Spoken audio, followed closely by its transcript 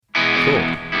Cool.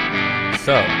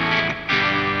 So,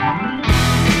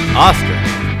 Oscar,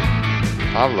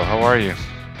 Pablo, how are you?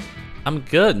 I'm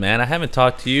good, man. I haven't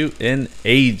talked to you in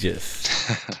ages.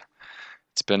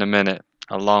 It's been a minute,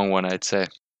 a long one, I'd say.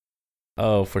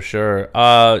 Oh, for sure.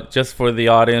 Just for the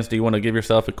audience, do you want to give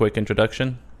yourself a quick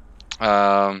introduction?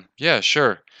 Yeah,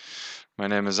 sure. My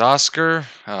name is Oscar,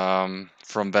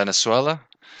 from Venezuela.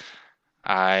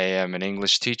 I am an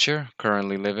English teacher,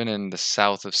 currently living in the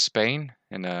south of Spain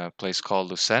in a place called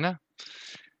Lucena,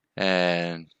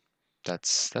 and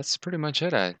that's pretty much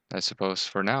it, I suppose,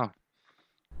 for now.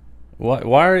 Why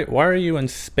are you in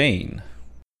Spain?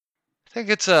 I think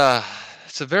it's a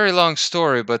very long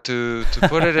story, but to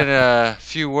put it in a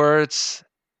few words,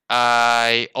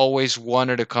 I always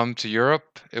wanted to come to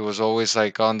Europe. It was always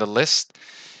like on the list,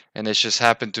 and it just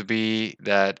happened to be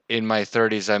that in my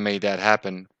 30s I made that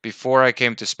happen. Before I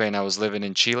came to Spain, I was living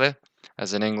in Chile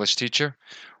as an English teacher,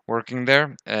 working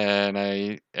there, and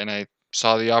I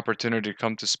saw the opportunity to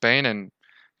come to Spain and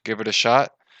give it a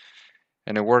shot,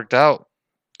 and it worked out.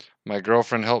 My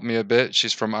girlfriend helped me a bit.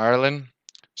 She's from Ireland.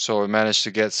 So we managed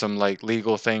to get some like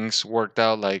legal things worked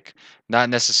out, like not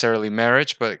necessarily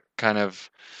marriage, but kind of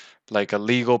like a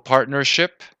legal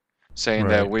partnership, saying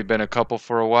that Right. we've been a couple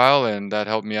for a while, and that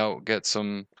helped me out get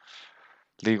some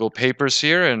legal papers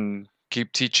here and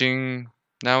keep teaching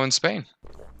now in Spain.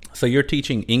 So you're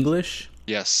teaching English,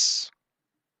 Yes.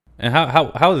 and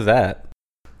how is that?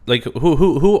 Like,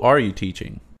 who are you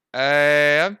teaching?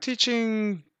 I'm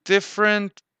teaching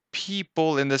different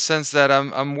people in the sense that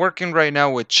I'm working right now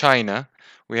with China.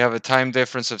 We have a time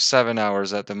difference of 7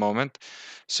 hours at the moment.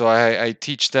 So I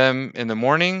teach them in the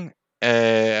morning,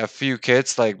 a few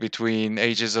kids like between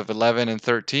ages of 11 and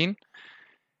 13.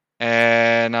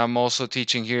 And I'm also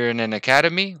teaching here in an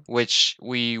academy, which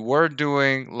we were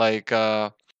doing like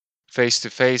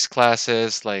face-to-face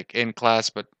classes, like in class,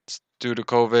 but due to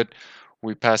COVID,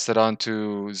 we passed it on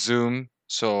to Zoom.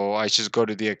 So I just go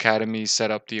to the academy,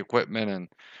 set up the equipment,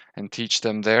 and teach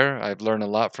them there. I've learned a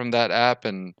lot from that app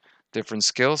and different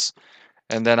skills.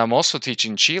 And then I'm also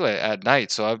teaching Chile at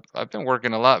night. So I've been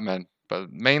working a lot, man,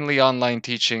 but mainly online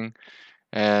teaching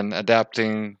and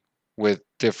adapting with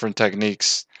different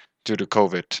techniques due to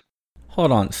COVID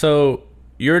Hold on. So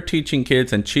you're teaching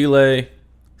kids in Chile,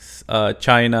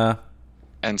 China,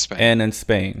 and Spain. and in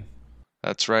Spain.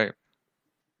 That's right.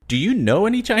 Do you know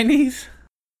any Chinese?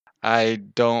 I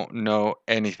don't know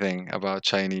anything about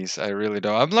Chinese. I really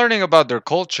don't. I'm learning about their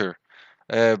culture,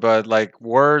 but like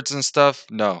words and stuff,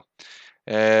 no.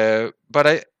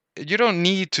 But you don't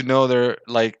need to know their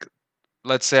like.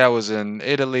 Let's say I was in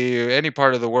Italy or any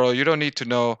part of the world. You don't need to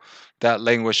know that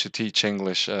language to teach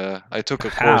English. I took a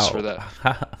course for How?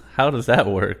 that. How does that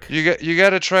work? You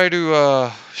got to try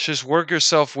to just work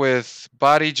yourself with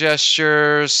body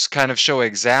gestures, kind of show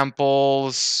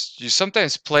examples. You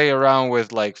sometimes play around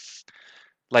with like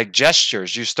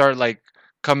gestures. You start like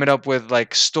coming up with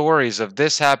like stories of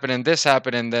this happened, and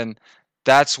then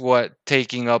that's what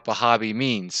taking up a hobby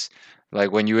means.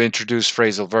 Like when you introduce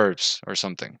phrasal verbs or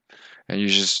something, and you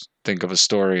just think of a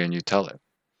story and you tell it.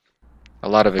 A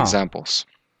lot of Huh. examples.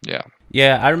 Yeah.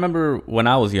 Yeah, I remember when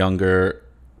I was younger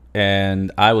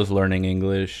and I was learning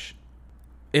English.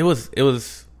 It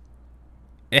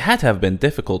had to have been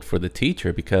difficult for the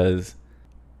teacher because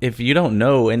if you don't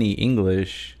know any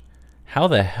English, how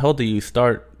the hell do you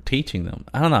start teaching them?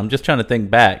 I don't know. I'm just trying to think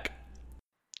back.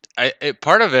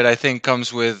 Part of it, I think,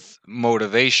 comes with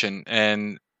motivation.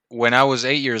 And when I was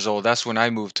 8 years old, that's when I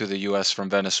moved to the U.S. from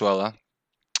Venezuela,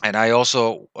 and I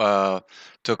also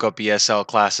took up ESL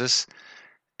classes.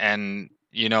 And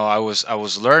I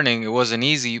was learning. It wasn't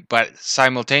easy, but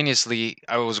simultaneously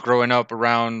I was growing up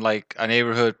around like a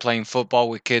neighborhood playing football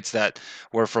with kids that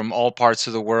were from all parts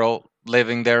of the world,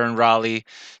 living there in Raleigh,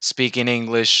 speaking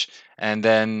English. And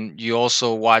then you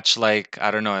also watch, like,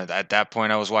 I don't know, at that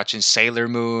point I was watching Sailor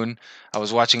Moon. I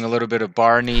was watching a little bit of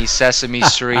Barney, Sesame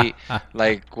Street,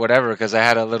 like whatever, because I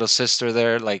had a little sister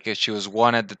there, like she was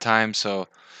one at the time. So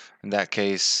in that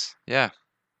case, yeah.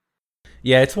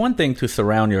 Yeah, it's one thing to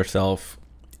surround yourself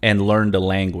and learn the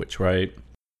language, right?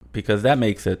 Because that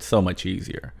makes it so much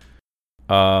easier.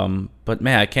 But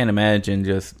man, I can't imagine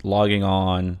just logging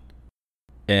on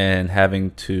and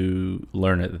having to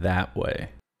learn it that way.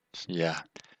 Yeah.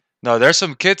 No, there's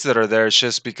some kids that are there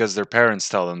just because their parents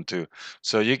tell them to.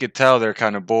 So you could tell they're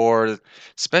kind of bored.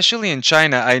 Especially in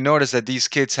China, I noticed that these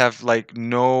kids have like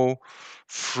no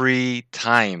free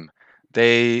time.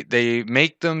 They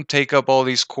make them take up all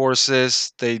these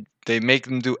courses. They make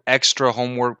them do extra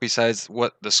homework besides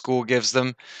what the school gives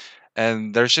them,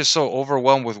 and they're just so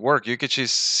overwhelmed with work. You could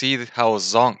just see how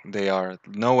zonked they are.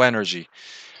 No energy.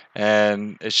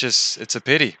 and it's a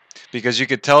pity because you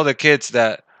could tell the kids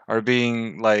that are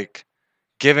being like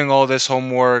giving all this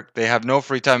homework, they have no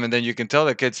free time, and then you can tell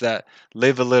the kids that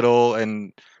live a little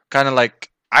and kind of like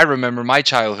I remember my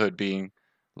childhood being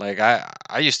like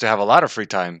I used to have a lot of free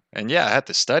time, and yeah, I had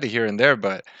to study here and there,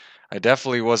 but I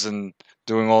definitely wasn't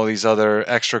doing all these other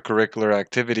extracurricular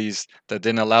activities that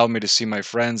didn't allow me to see my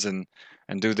friends and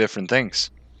do different things.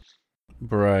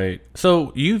 Right.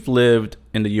 So you've lived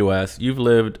in the U.S. You've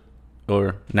lived,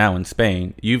 or now in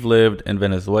Spain. You've lived in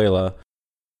Venezuela.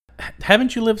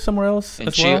 Haven't you lived somewhere else In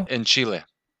as well? Chile.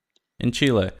 In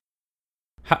Chile.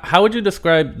 How would you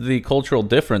describe the cultural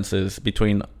differences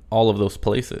between all of those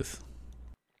places?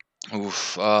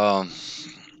 Oof, I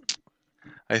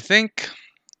think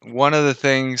one of the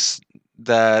things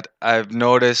that I've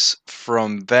noticed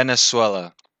from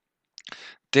Venezuela,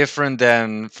 different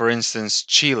than, for instance,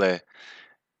 Chile,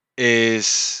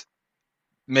 is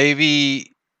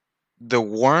maybe the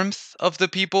warmth of the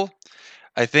people.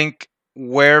 I think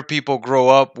where people grow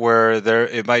up, where there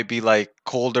it might be like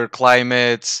colder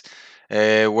climates,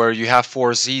 where you have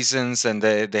four seasons and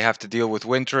they have to deal with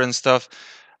winter and stuff.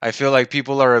 I feel like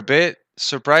people are a bit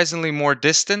surprisingly more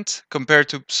distant compared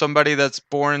to somebody that's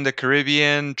born in the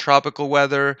Caribbean, tropical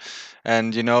weather,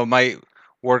 and might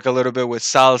work a little bit with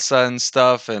salsa and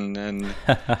stuff, and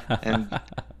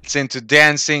it's into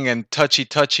dancing and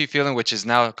touchy feeling, which is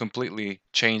now completely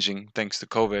changing thanks to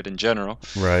COVID in general.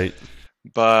 Right.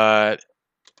 But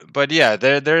yeah,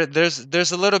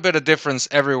 there's a little bit of difference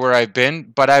everywhere I've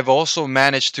been, but I've also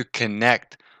managed to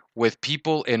connect with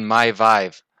people in my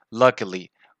vibe. Luckily,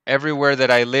 everywhere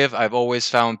that I live, I've always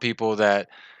found people that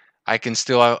I can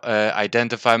still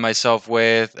identify myself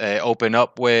with, open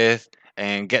up with,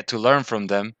 and get to learn from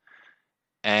them.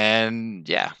 And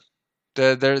yeah,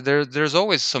 there's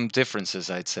always some differences,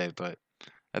 I'd say, but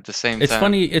at the same It's time,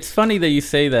 funny. It's funny that you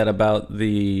say that about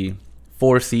the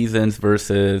four seasons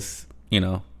versus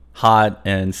hot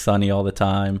and sunny all the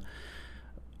time.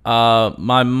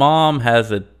 My mom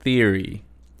has a theory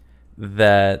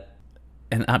that,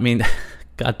 and I mean,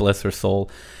 God bless her soul,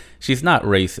 she's not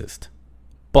racist,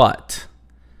 but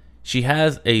she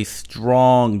has a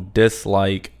strong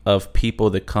dislike of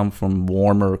people that come from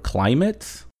warmer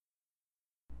climates,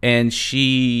 and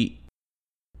she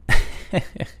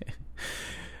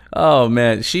oh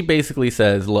man, she basically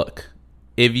says, look,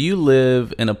 if you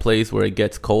live in a place where it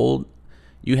gets cold,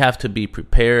 you have to be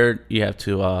prepared. You have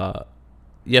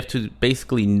to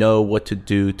basically know what to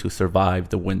do to survive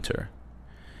the winter.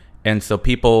 And so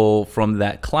people from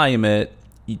that climate,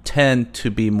 you tend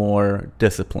to be more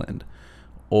disciplined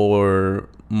or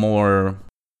more,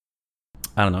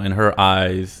 I don't know, in her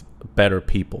eyes, better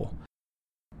people,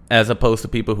 as opposed to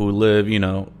people who live,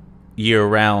 year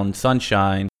round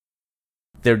sunshine.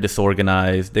 They're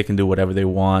disorganized. They can do whatever they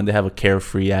want. They have a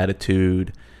carefree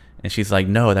attitude. And she's like,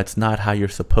 no, that's not how you're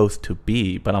supposed to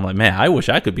be. But I'm like, man, I wish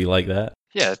I could be like that.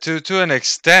 yeah, to an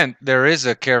extent, there is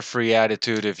a carefree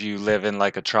attitude if you live in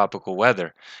like a tropical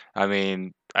weather. I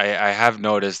mean, I have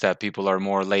noticed that people are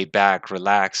more laid back,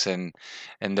 relaxed, and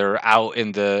they're out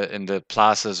in the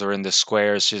plazas or in the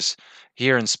squares. Just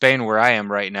here in Spain, where I am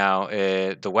right now,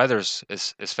 the weather's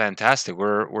is fantastic.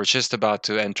 We're just about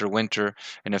to enter winter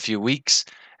in a few weeks,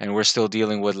 and we're still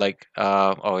dealing with like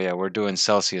oh yeah, we're doing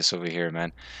Celsius over here,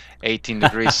 man. 18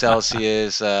 degrees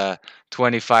Celsius.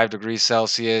 25 degrees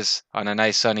Celsius on a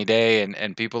nice sunny day,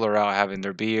 and people are out having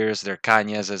their beers, their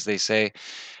cañas, as they say,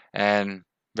 and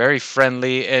very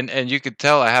friendly. And you could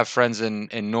tell I have friends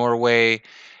in Norway,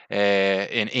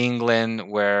 in England,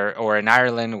 or in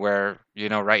Ireland, where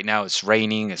right now it's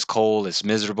raining, it's cold, it's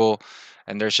miserable,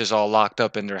 and they're just all locked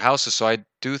up in their houses. So I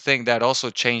do think that also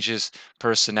changes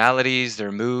personalities,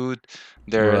 their mood,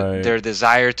 Right. their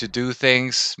desire to do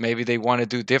things. Maybe they want to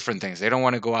do different things. They don't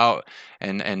want to go out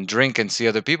and drink and see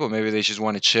other people. Maybe they just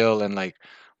want to chill and like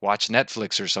watch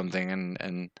Netflix or something,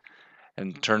 and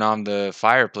turn on the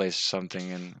fireplace or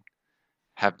something and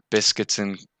have biscuits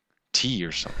and tea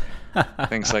or something.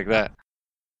 Things like that.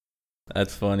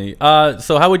 That's funny.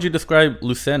 So how would you describe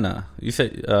Lucena? You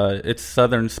said it's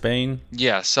southern Spain.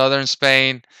 Yeah, southern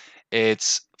Spain.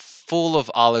 It's full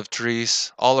of olive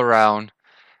trees all around,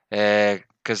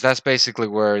 because that's basically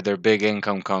where their big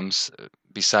income comes,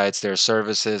 besides their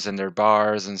services and their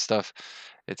bars and stuff.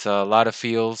 It's a lot of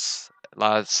fields,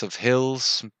 lots of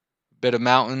hills, bit of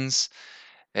mountains,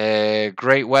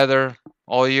 great weather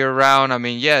all year round. I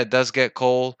mean, yeah, it does get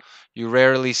cold. You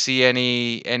rarely see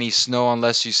any snow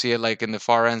unless you see it like in the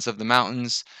far ends of the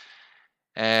mountains.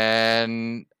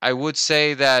 And I would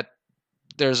say that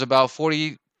there's about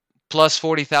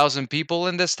 40,000 people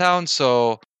in this town.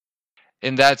 So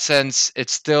in that sense,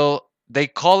 it's still they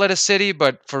call it a city,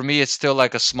 but for me, it's still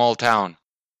like a small town.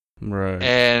 Right.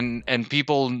 And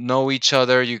people know each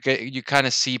other. You kind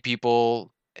of see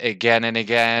people again and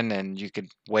again, and you can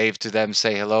wave to them,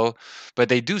 say hello, but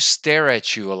they do stare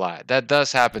at you a lot. That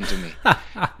does happen to me.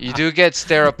 You do get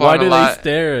stare Why upon a do they lot.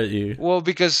 stare at you? Well,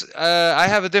 because I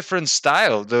have a different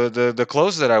style. The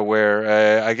clothes that I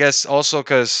wear, I guess also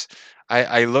because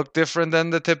I look different than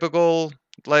the typical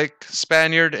like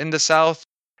Spaniard in the South.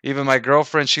 Even my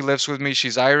girlfriend, she lives with me.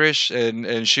 She's Irish,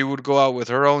 and she would go out with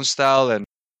her own style, and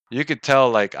you could tell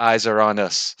like eyes are on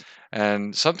us.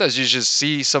 And sometimes you just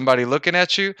see somebody looking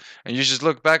at you, and you just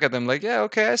look back at them like, yeah,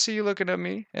 okay, I see you looking at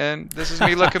me, and this is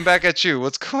me looking back at you.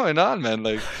 What's going on, man?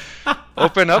 Like,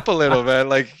 open up a little, man.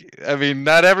 Like, I mean,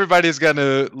 not everybody's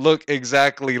gonna look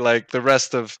exactly like the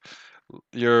rest of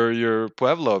your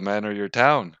pueblo, man, or your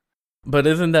town. But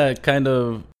isn't that kind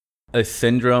of a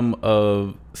syndrome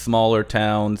of smaller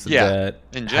towns Yeah, that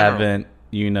in general. haven't,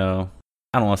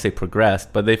 I don't want to say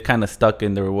progressed, but they've kind of stuck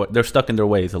in they're stuck in their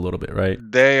ways a little bit, right?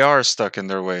 They are stuck in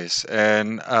their ways,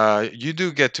 and you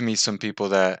do get to meet some people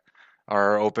that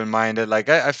are open-minded. Like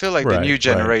I feel like the new Right, right.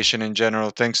 generation in general,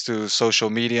 thanks to social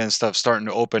media and stuff, starting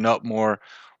to open up more,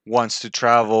 wants to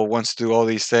travel, wants to do all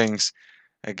these things.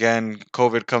 Again,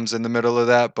 COVID comes in the middle of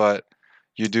that, but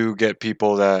you do get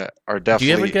people that are Do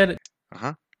you ever definitely. get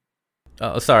Uh-huh.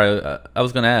 sorry, I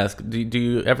was going to ask, do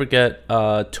you ever get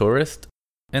tourists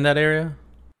in that area?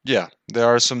 Yeah, there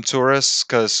are some tourists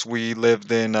because we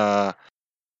lived in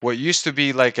what used to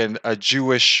be like a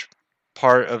Jewish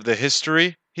part of the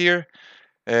history here.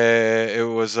 It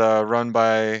was run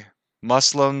by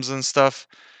Muslims and stuff,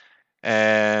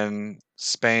 and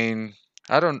Spain.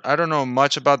 I don't know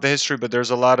much about the history, but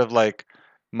there's a lot of like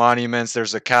monuments.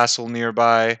 There's a castle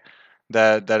nearby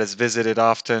that is visited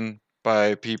often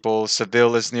by people.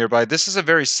 Seville is nearby. This is a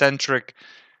very centric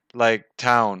like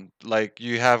town. Like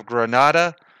you have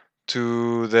Granada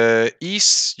to the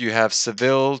east, you have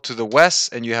Seville to the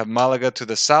west, and you have Malaga to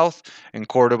the south, and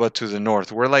Cordoba to the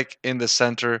north. We're like in the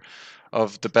center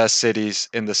of the best cities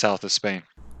in the south of Spain.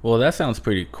 Well, that sounds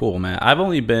pretty cool, man. I've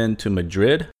only been to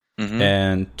Madrid Mm-hmm.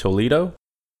 and Toledo,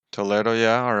 Toledo,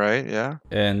 yeah, all right, yeah.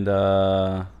 and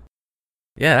yeah,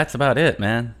 that's about it,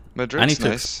 man. Madrid's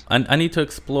nice. I need to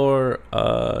explore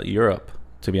Europe,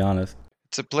 to be honest.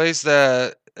 It's a place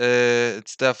that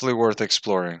it's definitely worth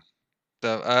exploring.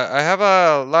 I have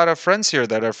a lot of friends here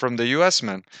that are from the U.S.,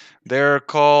 man. They're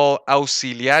called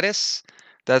auxiliares.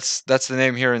 That's the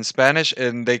name here in Spanish,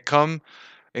 and they come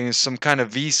in some kind of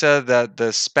visa that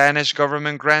the Spanish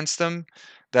government grants them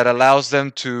that allows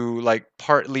them to like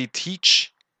partly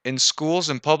teach in schools,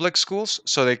 in public schools.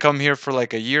 So they come here for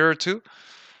like a year or two.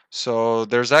 So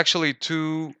there's actually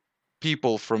two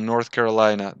people from North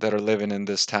Carolina that are living in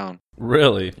this town.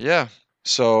 Really? Yeah.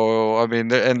 So I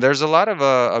mean, and there's a lot of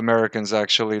Americans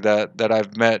actually that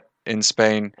I've met in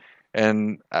Spain,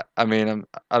 and I mean,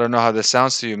 I don't know how this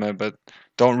sounds to you, man, but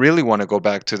don't really want to go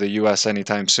back to the U.S.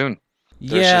 anytime soon.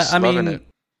 They're Yeah, just I loving it. mean,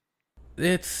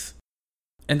 it's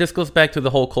and this goes back to the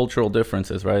whole cultural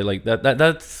differences, right? Like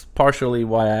that's partially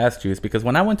why I asked you is because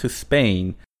when I went to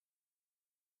Spain,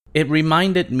 it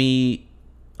reminded me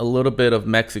a little bit of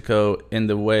Mexico in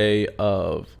the way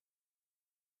of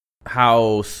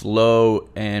how slow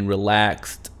and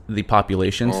relaxed the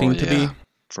population Oh seemed to be, yeah,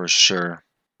 for sure.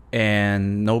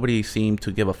 and nobody seemed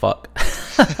to give a fuck.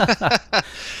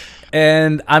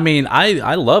 And I mean,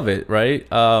 I love it, right?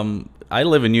 I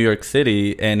live in New York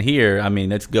City, and here, I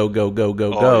mean, it's go go go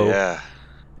go Oh go. yeah.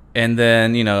 And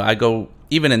then, I go,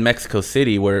 even in Mexico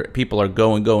City where people are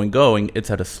going, going, going, it's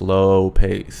at a slow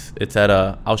pace. It's at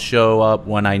I'll show up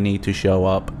when I need to show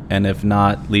up, and if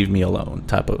not, leave me alone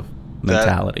type of That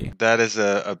mentality. that is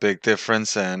a big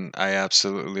difference, and I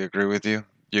absolutely agree with you.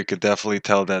 You could definitely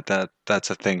tell that's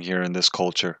a thing here in this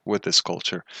culture, with this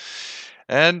culture.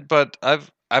 And but I've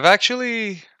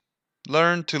actually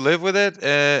learned to live with it,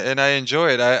 and I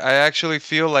enjoy it. I actually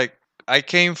feel like I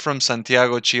came from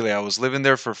Santiago, Chile. I was living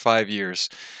there for 5 years,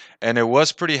 and it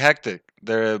was pretty hectic.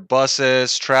 The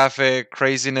buses, traffic,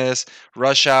 craziness,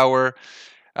 rush hour.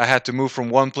 I had to move from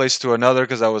one place to another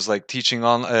because I was like teaching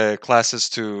on classes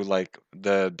to like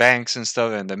the banks and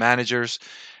stuff and the managers.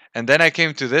 And then I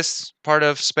came to this part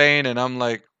of Spain, and I'm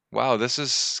like, wow, this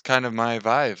is kind of my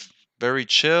vibe. Very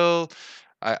chill.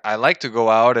 I like to go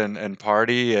out and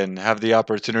party and have the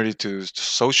opportunity to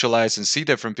socialize and see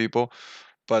different people.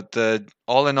 But the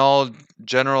all in all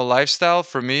general lifestyle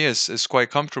for me is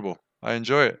quite comfortable. I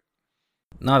enjoy it.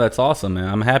 No, that's awesome, man.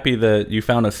 I'm happy that you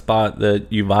found a spot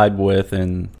that you vibe with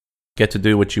and get to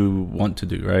do what you want to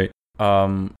do, right?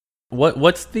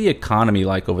 What's the economy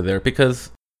like over there?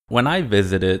 Because when I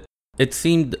visited, it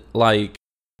seemed like,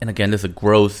 and again, this is a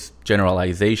gross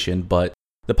generalization, but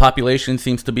the population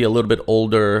seems to be a little bit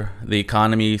older. The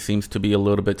economy seems to be a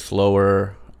little bit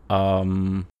slower.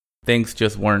 Things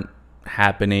just weren't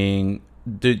happening.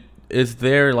 Is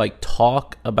there like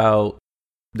talk about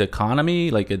the economy?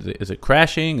 Like, is it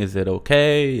crashing? Is it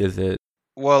okay? Is it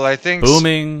Well, I think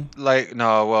booming? like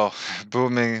no, well,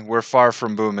 booming. We're far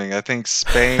from booming. I think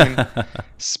Spain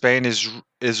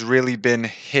is really been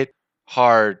hit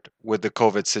hard with the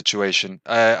COVID situation.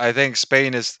 I think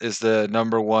Spain is the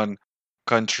number one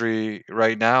country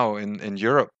right now in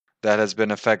Europe that has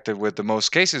been affected with the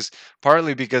most cases,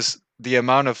 partly because the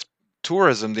amount of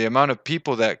tourism, the amount of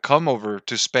people that come over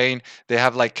to Spain, they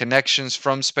have like connections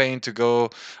from Spain to go,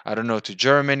 I don't know, to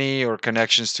Germany, or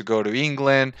connections to go to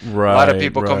England. A lot of Right,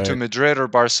 people come to right. Madrid or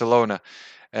Barcelona,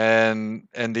 and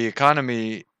the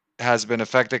economy has been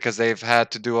affected because they've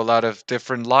had to do a lot of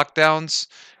different lockdowns,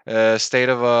 state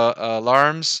of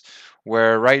alarms,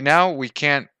 where right now we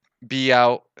can't be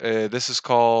out. This is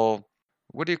called,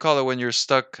 what do you call it when you're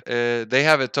stuck? They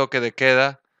have a toque de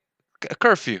queda, a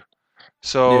curfew. Yeah,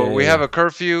 So yeah, we have yeah. a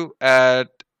curfew at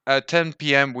 10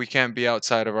 p.m. We can't be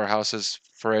outside of our houses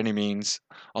for any means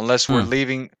unless we're Hmm.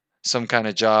 leaving some kind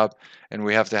of job, and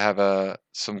we have to have a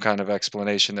some kind of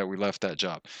explanation that we left that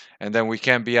job. And then we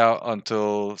can't be out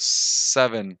until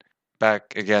 7,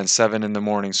 back again 7 in the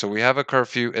morning. So we have a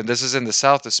curfew, and this is in the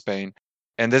south of Spain.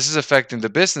 And this is affecting the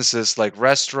businesses like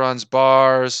restaurants,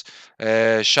 bars,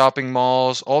 shopping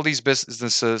malls. All these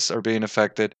businesses are being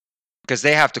affected because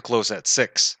they have to close at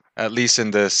 6, at least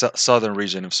in the southern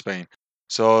region of Spain.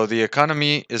 So the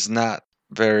economy is not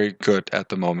very good at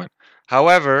the moment.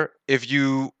 However, if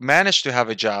you manage to have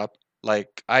a job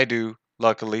like I do,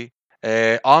 luckily,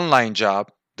 a online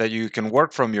job that you can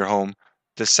work from your home,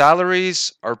 the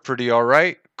salaries are pretty all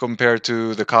right compared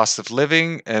to the cost of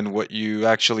living and what you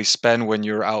actually spend when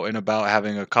you're out and about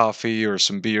having a coffee or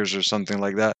some beers or something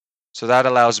like that. So that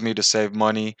allows me to save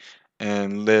money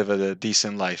and live a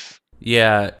decent life.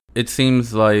 Yeah, it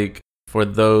seems like for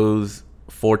those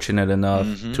fortunate enough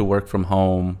Hmm. to work from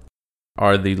home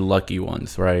are the lucky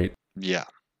ones, right? Yeah.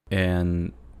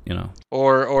 And you know,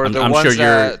 Or the I'm sure ones you're.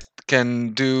 that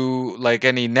can do like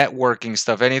any networking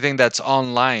stuff, anything that's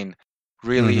online,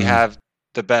 really Hmm. have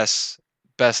the best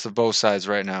of both sides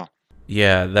right now.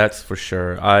 Yeah, that's for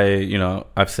sure.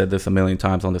 I've said this a million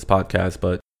times on this podcast,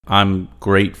 but I'm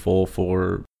grateful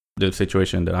for the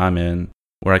situation that I'm in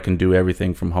where I can do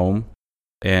everything from home.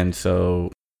 And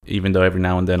so even though every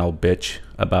now and then I'll bitch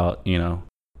about,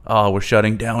 oh, we're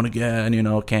shutting down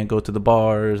again, can't go to the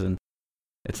bars, and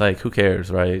it's like, who cares,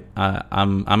 right?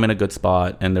 I'm in a good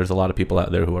spot, and there's a lot of people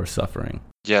out there who are suffering.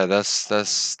 Yeah, that's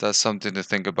something to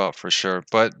think about for sure.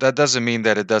 But that doesn't mean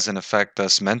that it doesn't affect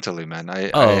us mentally, man.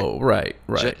 Oh, right,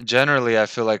 right. Generally, I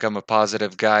feel like I'm a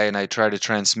positive guy, and I try to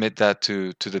transmit that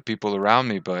to the people around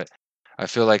me. But I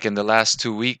feel like in the last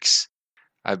 2 weeks,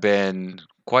 I've been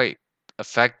quite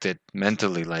affected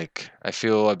mentally. Like I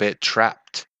feel a bit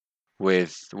trapped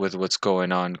with what's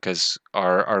going on because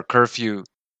our curfew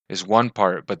is one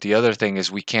part, but the other thing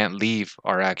is we can't leave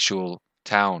our actual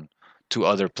town to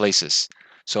other places.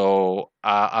 So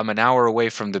I'm an hour away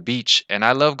from the beach, and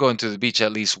I love going to the beach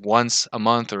at least once a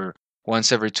month or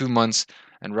once every 2 months.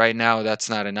 And right now, that's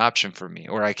not an option for me.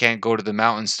 Or I can't go to the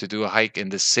mountains to do a hike in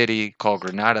the city called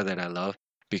Granada that I love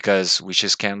because we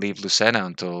just can't leave Lucena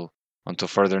until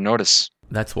further notice.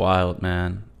 That's wild,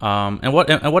 man. And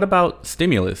what about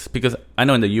stimulus? Because I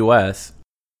know in the U.S.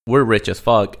 we're rich as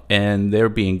fuck, and they're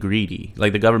being greedy.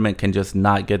 Like the government can just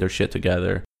not get their shit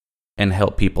together and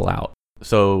help people out.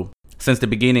 So since the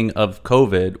beginning of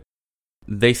COVID,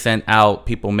 they sent out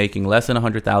people making less than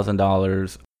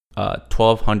 $100,000,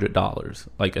 $1,200,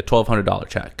 like a $1,200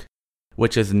 check,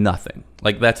 which is nothing.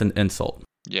 Like that's an insult.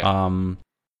 Yeah.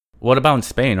 What about in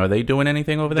Spain? Are they doing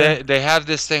anything over there? They have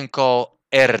this thing called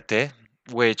ERTE,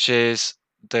 which is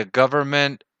the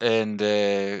government and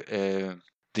the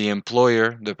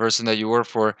employer, the person that you work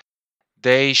for,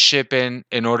 they ship in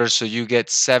order so you get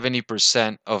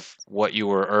 70% of what you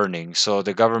were earning. So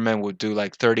the government would do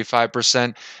like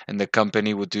 35% and the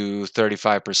company would do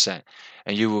 35%,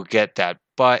 and you will get that.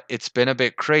 But it's been a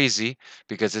bit crazy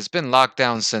because it's been locked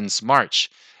down since March.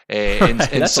 Right,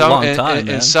 that's a long time, In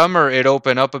man. summer it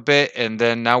opened up a bit, and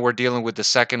then now we're dealing with the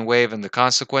second wave and the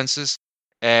consequences.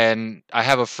 And I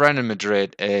have a friend in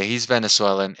Madrid. He's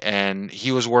Venezuelan, and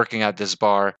he was working at this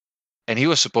bar, and he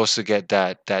was supposed to get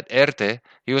that ERTE.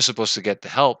 He was supposed to get the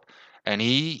help, and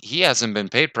he hasn't been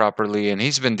paid properly, and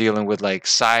he's been dealing with like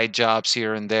side jobs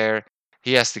here and there.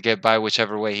 He has to get by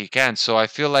whichever way he can. So I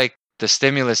feel like the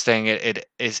stimulus thing, it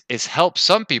is helped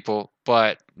some people,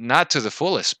 but not to the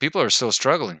fullest. People are still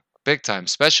struggling big time,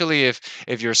 especially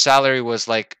if your salary was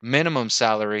like minimum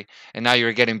salary and now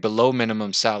you're getting below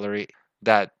minimum salary,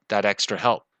 that extra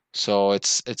help. So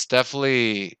it's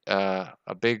definitely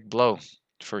a big blow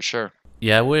for sure.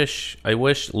 Yeah, I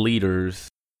wish leaders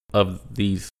of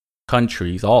these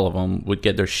countries, all of them, would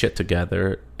get their shit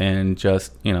together and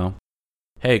just,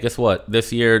 hey, guess what?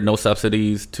 This year, no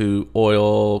subsidies to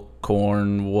oil,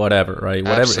 corn, whatever, right?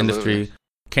 Whatever Absolutely. industry,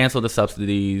 cancel the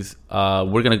subsidies.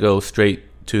 We're going to go straight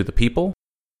to the people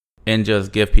and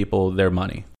just give people their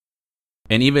money.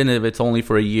 And even if it's only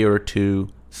for a year or two,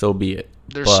 so be it.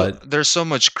 But There's so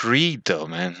much greed though,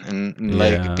 man, and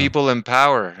like yeah, people in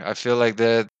power. I feel like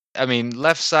I mean,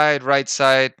 left side, right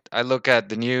side. I look at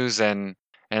the news and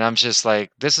I'm just like,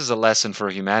 this is a lesson for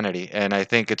humanity, and I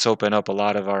think it's opened up a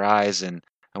lot of our eyes, and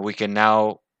we can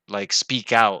now like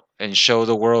speak out and show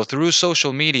the world through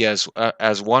social media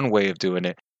as one way of doing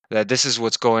it. That this is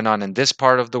what's going on in this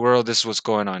part of the world. This is what's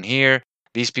going on here.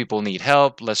 These people need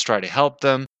help. Let's try to help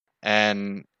them,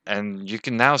 and you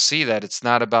can now see that it's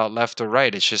not about left or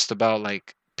right. It's just about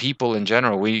like people in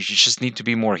general. We just need to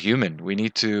be more human. We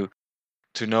need to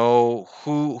know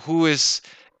who is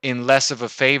in less of a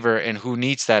favor and who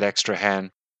needs that extra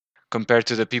hand compared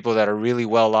to the people that are really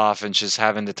well off and just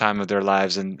having the time of their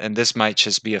lives, and this might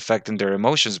just be affecting their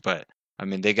emotions, but I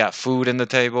mean, they got food in the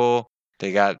table,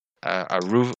 they got a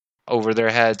roof over their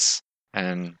heads,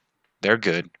 and they're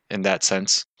good in that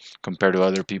sense compared to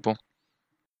other people.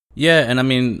 yeah, and I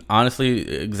mean, honestly,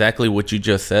 exactly what you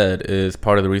just said is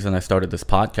part of the reason I started this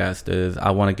podcast. Is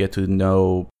I want to get to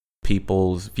know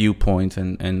people's viewpoints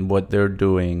and what they're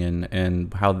doing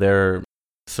and how they're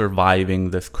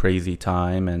surviving this crazy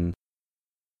time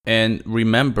and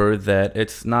remember that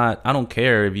it's not, I don't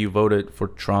care if you voted for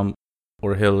Trump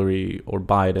or Hillary or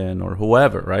Biden or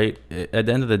whoever, right? At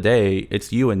the end of the day,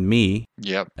 it's you and me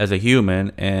Yep. as a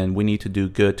human, and we need to do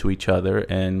good to each other.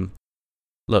 And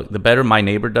look, the better my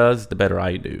neighbor does, the better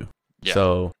I do. Yeah.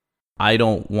 So I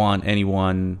don't want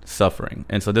anyone suffering.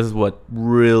 And so this is what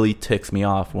really ticks me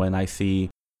off when I see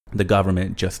the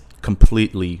government just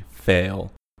completely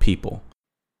fail people.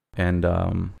 And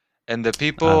And the I don't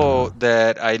people know.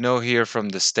 that I know here from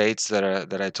the states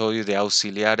that I told you, the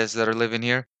auxiliares that are living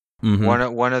here,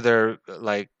 Mm-hmm. one of their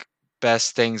like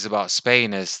best things about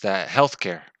Spain is that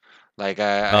healthcare. Like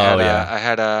Oh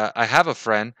yeah. I have a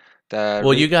friend that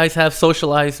Well, you guys have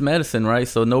socialized medicine, right?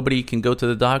 So nobody can go to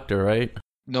the doctor, right?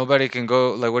 nobody can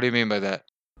go. Like, what do you mean by that?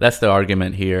 That's the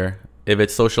argument here. If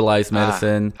it's socialized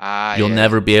medicine, you'll Yeah.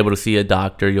 never be able to see a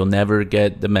doctor. You'll never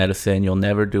get the medicine. You'll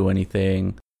never do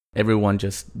anything. Everyone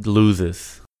just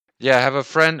loses. Yeah, I have a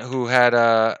friend who had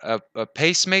a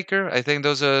pacemaker. I think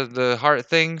those are the heart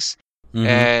things,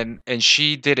 Mm-hmm. and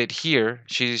she did it here.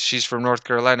 She's from North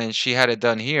Carolina, and she had it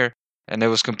done here, and it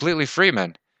was completely free,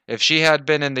 man. If she had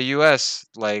been in the U.S.,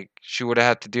 like she would have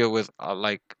had to deal with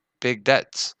like big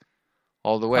debts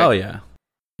all the Oh way. yeah,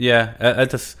 yeah. I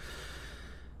just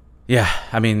yeah.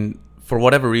 I mean, for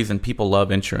whatever reason, people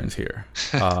love insurance here.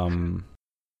 Um,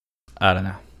 I don't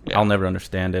know. Yeah. I'll never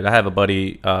understand it. I have a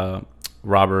buddy,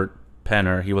 Robert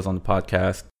Penner. He was on the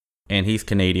podcast, and he's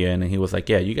Canadian, and he was like,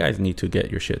 "Yeah, you guys need to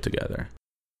get your shit together."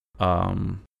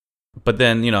 Um, but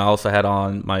then I also had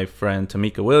on my friend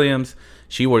Tamika Williams.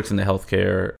 She works in the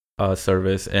healthcare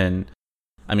service, and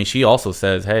I mean, she also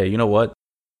says, "Hey, you know what?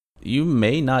 You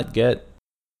may not get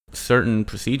certain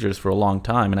procedures for a long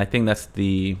time," and I think that's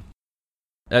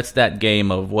that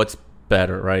game of what's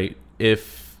better, right?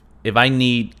 If I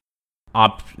need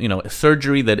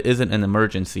surgery that isn't an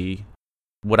emergency,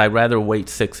 would I rather wait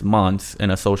 6 months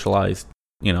in a socialized,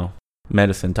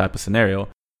 medicine type of scenario,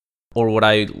 or would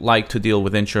I like to deal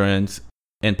with insurance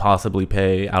and possibly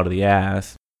pay out of the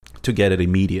ass to get it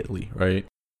immediately, right?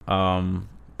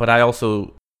 But I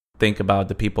also think about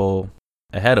the people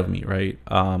ahead of me, right?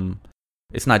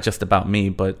 It's not just about me,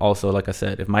 but also, like I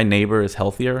said, if my neighbor is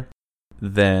healthier,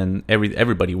 then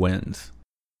everybody wins.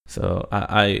 So And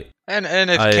I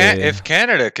if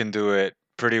Canada can do it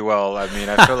pretty well, I mean,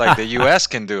 I feel like the U.S.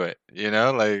 can do it.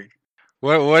 Like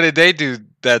what did they do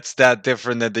that's that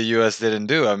different that the U.S. didn't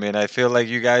do? I mean, I feel like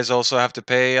you guys also have to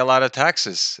pay a lot of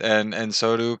taxes, and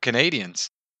so do Canadians.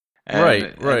 And right,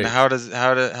 and right. how does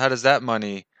that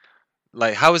money,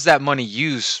 like, how is that money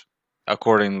used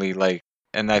accordingly? Like,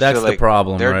 and I feel That's the like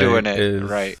problem, they're doing right? it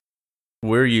right. Is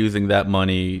we're using that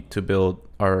money to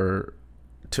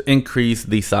to increase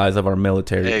the size of our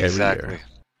military every year. Exactly.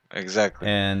 Exactly.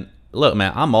 And look,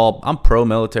 man, I'm pro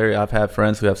military. I've had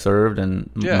friends who have served, and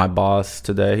Yeah. my boss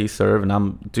today, he served,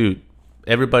 and dude,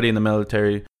 everybody in the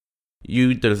military,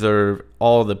 You deserve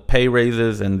all the pay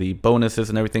raises and the bonuses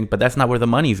and everything, but that's not where the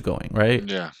money's going, right?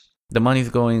 Yeah. The money's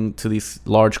going to these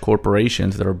large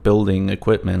corporations that are building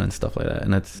equipment and stuff like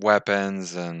that,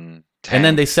 Weapons and and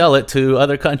then they tanks. sell it to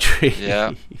other countries.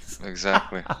 Yeah,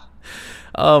 exactly.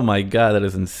 Oh my god, that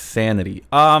is insanity.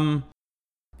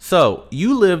 So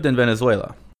you lived in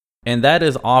Venezuela, and that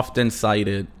is often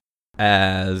cited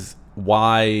as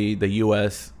why the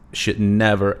U.S. should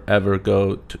never ever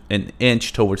go to an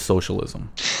inch towards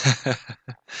socialism.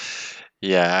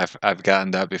 Yeah, I've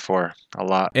gotten that before a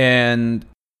lot. And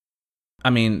I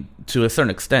mean, to a certain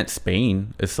extent,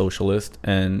 Spain is socialist,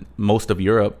 and most of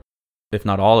Europe, if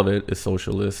not all of it, is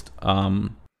socialist.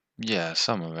 Yeah,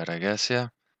 some of it, I guess. Yeah,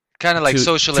 kind of like To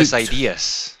socialist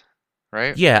ideas,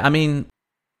 right? yeah, I mean,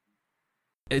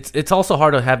 it's also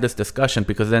hard to have this discussion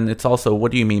because then it's also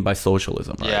what do you mean by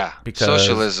socialism, right? Yeah, Because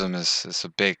socialism is a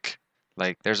big,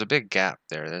 like, there's a big gap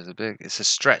there. It's a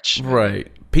stretch, man.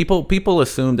 right, people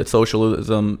assume that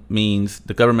socialism means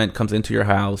the government comes into your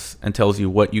house and tells you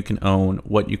what you can own,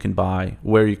 what you can buy,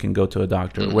 where you can go to a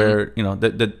doctor, where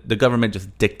the government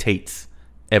just dictates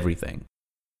everything.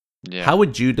 Yeah. How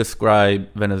would you describe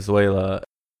Venezuela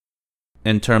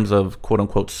in terms of quote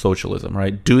unquote socialism,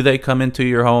 right? Do they come into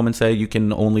your home and say you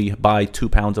can only buy 2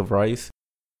 pounds of rice?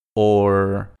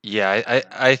 Or Yeah,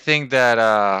 I think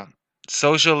that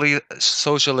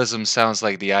socialism sounds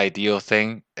like the ideal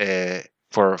thing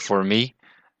for me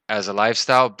as a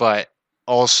lifestyle, but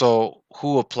also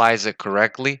who applies it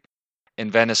correctly. In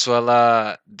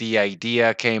Venezuela, the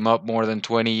idea came up more than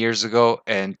 20 years ago,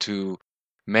 and to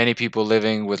many people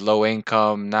living with low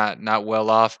income, not well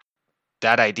off,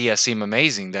 that idea seemed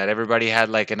amazing. That everybody had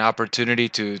like an opportunity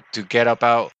to get up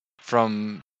out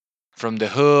from from the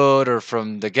hood or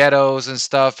from the ghettos and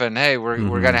stuff, and hey, we're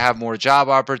gonna mhm. have more job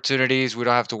opportunities. We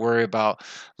don't have to worry about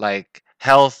like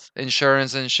health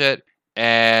insurance and shit.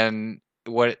 And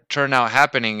what turned out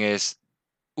happening is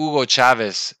Hugo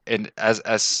Chavez, and as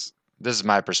this is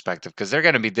my perspective, because they're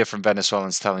going to be different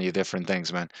Venezuelans telling you different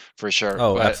things, man, for sure.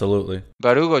 Oh, But absolutely.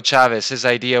 Hugo Chavez, his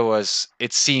idea was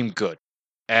it seemed good,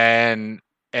 and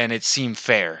it seemed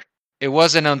fair. It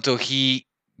wasn't until he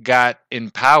got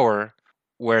in power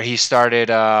where he started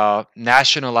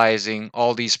nationalizing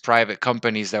all these private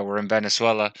companies that were in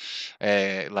Venezuela,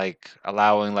 like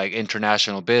allowing like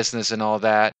international business and all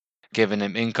that, giving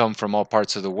him income from all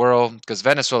parts of the world. Because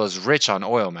Venezuela is rich on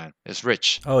oil, man. It's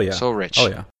rich, Oh yeah. so Oh rich.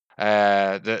 yeah.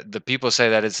 The people say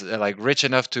that it's like rich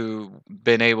enough to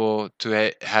been able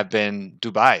to have been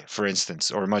Dubai, for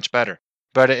instance, or much better.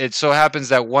 But it so happens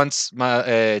that once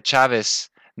Chavez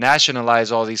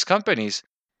nationalized all these companies,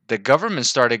 the government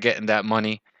started getting that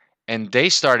money, and they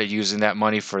started using that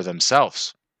money for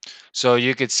themselves. So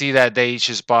you could see that they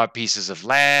just bought pieces of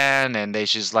land and they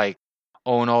just like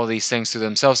own all these things to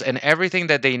themselves, and everything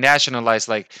that they nationalized,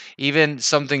 like even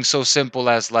something so simple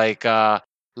as like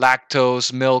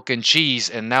lactose, milk, and cheese,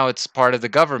 and now it's part of the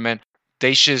government.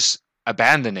 They just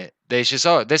abandon it. They just,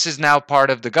 oh, this is now part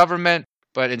of the government.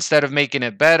 But instead of making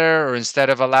it better, or instead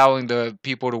of allowing the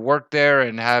people to work there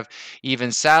and have even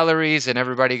salaries and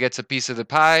everybody gets a piece of the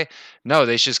pie, no,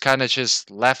 they just kind of just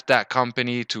left that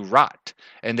company to rot,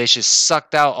 and they just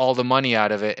sucked out all the money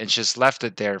out of it and just left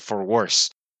it there for worse.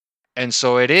 And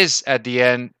so it is at the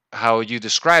end how you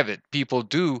describe it. People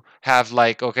do have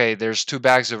like, okay, there's 2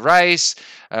 bags of rice,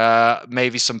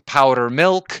 maybe some powder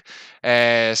milk,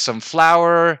 some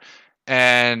flour,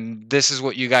 and this is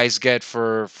what you guys get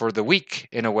for the week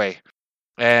in a way.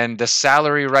 And the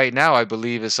salary right now, I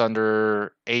believe, is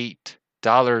under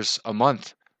 $8 a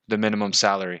month, the minimum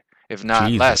salary, if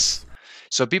not less. Jesus.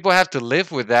 So people have to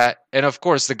live with that. And of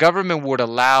course, the government would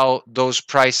allow those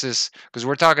prices because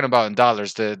we're talking about in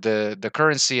dollars. The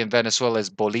currency in Venezuela is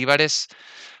bolivares.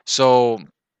 So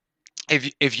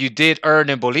if you did earn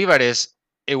in bolivares,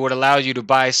 it would allow you to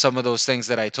buy some of those things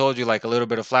that I told you, like a little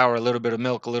bit of flour, a little bit of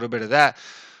milk, a little bit of that.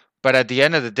 But at the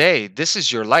end of the day, this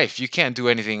is your life. You can't do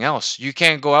anything else. You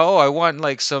can't go, oh, I want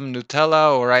like some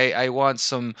Nutella, or I want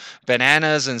some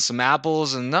bananas and some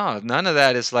apples. And no, none of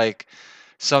that is like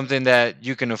something that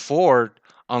you can afford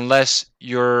unless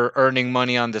you're earning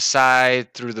money on the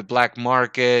side through the black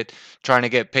market, trying to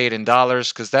get paid in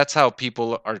dollars, because that's how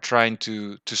people are trying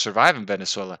to survive in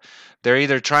Venezuela. They're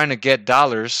either trying to get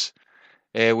dollars,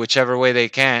 whichever way they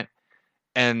can,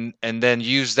 and then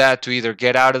use that to either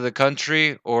get out of the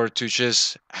country or to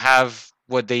just have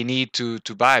what they need to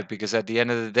buy, because at the end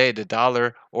of the day the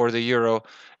dollar or the euro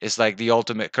is like the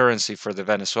ultimate currency for the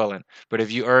Venezuelan. But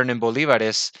if you earn in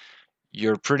bolivares,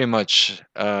 you're pretty much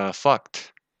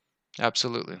fucked.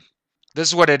 Absolutely. This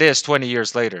is what it is 20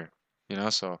 years later,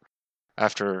 so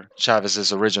after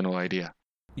Chavez's original idea.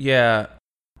 Yeah,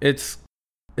 it's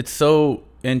it's so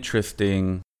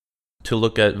interesting to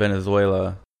look at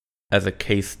Venezuela as a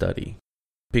case study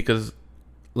because,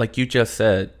 like you just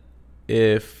said,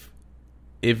 if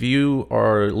you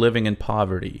are living in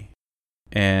poverty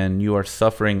and you are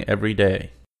suffering every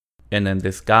day, and then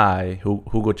this guy,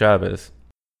 Hugo Chavez,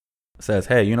 says,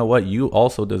 "Hey, you know what? You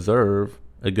also deserve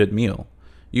a good meal.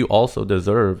 You also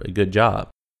deserve a good job."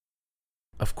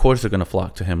 Of course, they're gonna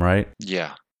flock to him, right?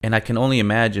 Yeah. And I can only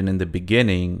imagine in the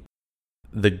beginning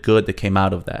the good that came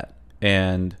out of that.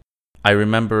 And I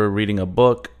remember reading a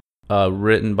book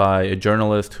written by a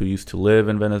journalist who used to live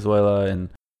in Venezuela. And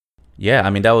yeah, I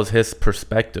mean, that was his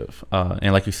perspective.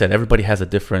 And like you said, everybody has a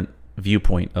different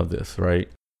viewpoint of this, right?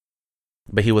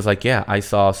 But he was like, yeah, I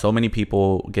saw so many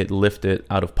people get lifted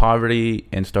out of poverty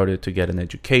and started to get an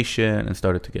education and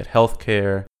started to get health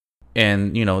care.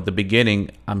 And, you know, the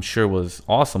beginning, I'm sure, was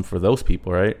awesome for those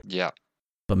people, right? Yeah.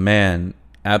 But man,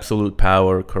 absolute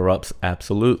power corrupts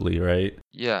absolutely, right?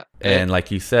 Yeah. And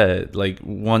like you said, like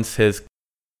once his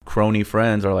crony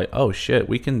friends are like, "Oh shit,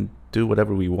 we can do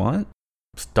whatever we want,"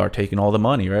 start taking all the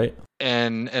money, right?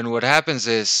 And what happens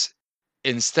is,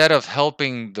 instead of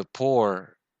helping the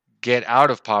poor get out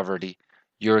of poverty,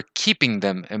 you're keeping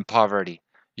them in poverty.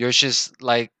 You're just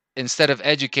like, instead of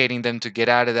educating them to get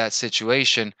out of that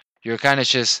situation, you're kind of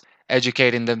just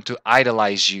educating them to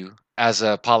idolize you as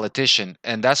a politician.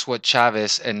 And that's what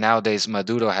Chavez and nowadays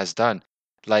Maduro has done.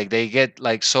 Like, they get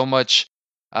like so much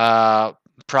uh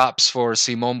props for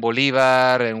Simon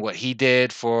Bolivar and what he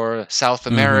did for South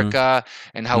Mm-hmm. America,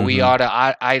 and how we Mm-hmm. ought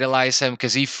to idolize him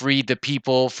because he freed the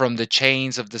people from the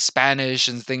chains of the Spanish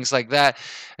and things like that.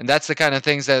 And that's the kind of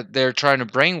things that they're trying to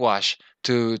brainwash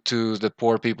to the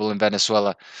poor people in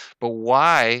Venezuela. But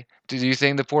why do you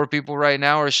think the poor people right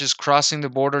now are just crossing the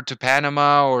border to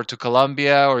Panama or to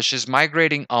Colombia, or just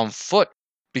migrating on foot?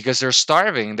 Because they're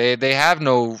starving. They have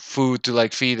no food to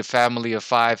like feed a family of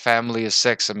 5, family of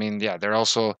 6. I mean, yeah, they're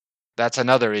also, that's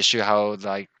another issue, how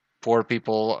like poor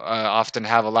people often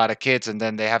have a lot of kids, and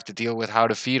then they have to deal with how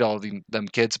to feed all them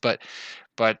kids. But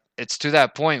it's to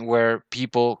that point where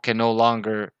people can no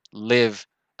longer live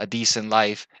a decent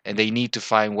life, and they need to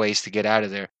find ways to get out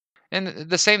of there. And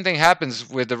the same thing happens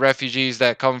with the refugees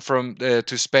that come from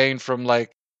to Spain from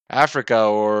like Africa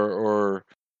or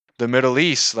the Middle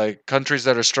East, like countries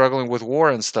that are struggling with war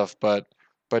and stuff. But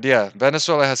yeah,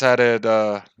 Venezuela has had it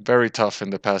very tough in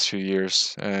the past few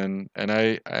years, and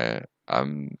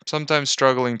I'm sometimes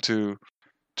struggling to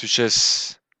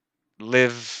just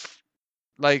live,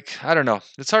 like, I don't know.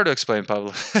 It's hard to explain,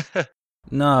 Pablo.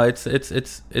 No, it's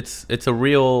a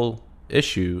real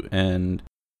issue, and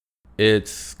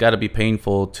it's got to be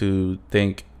painful to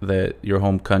think that your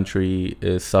home country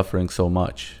is suffering so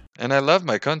much. And I love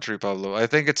my country, Pablo. I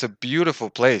think it's a beautiful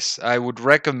place. I would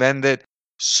recommend it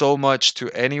so much to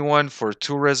anyone for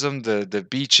tourism, the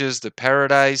beaches, the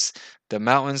paradise, the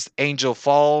mountains, Angel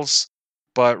Falls.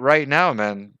 But right now,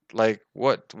 man, like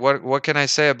what can I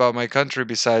say about my country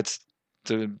besides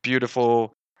the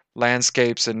beautiful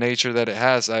landscapes and nature that it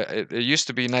has? It used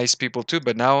to be nice people too,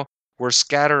 but now we're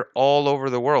scattered all over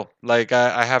the world. Like,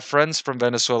 I have friends from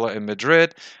Venezuela in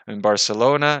Madrid, in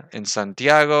Barcelona, in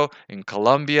Santiago, in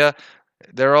Colombia.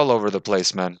 They're all over the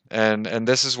place, man. And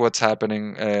this is what's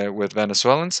happening with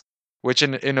Venezuelans, which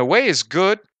in a way is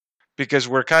good, because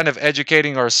we're kind of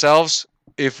educating ourselves.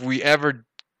 If we ever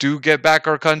do get back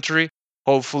our country,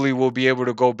 hopefully we'll be able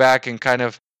to go back and kind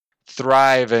of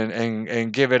thrive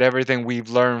and give it everything we've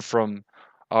learned from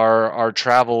our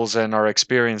travels and our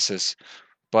experiences.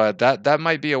 But that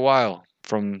might be a while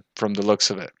from the looks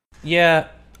of it. Yeah,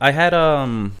 I had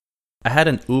an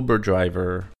Uber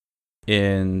driver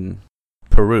in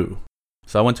Peru.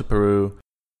 So I went to Peru,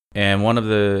 and one of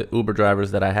the Uber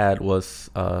drivers that I had was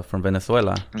from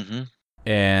Venezuela, Hmm.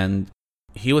 and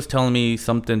he was telling me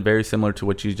something very similar to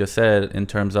what you just said in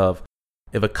terms of,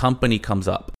 if a company comes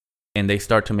up and they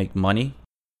start to make money,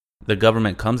 the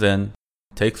government comes in,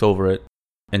 takes over it,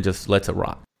 and just lets it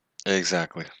rot.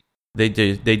 Exactly. They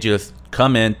just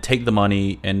come in, take the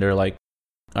money, and they're like,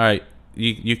 "All right,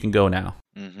 you can go now."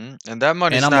 And that And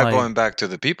money's I'm not like, going back to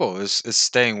the people. It's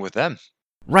staying with them.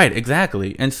 "Right,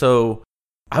 exactly." And so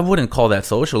I wouldn't call that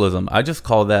socialism. I just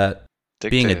call that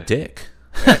being a Dictator.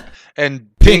 dick. And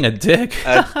Being a dick.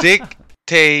 a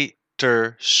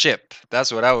dictatorship.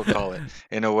 That's what I would call it,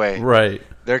 in a way. Right.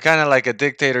 They're kind of like a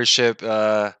dictatorship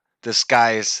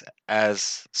disguised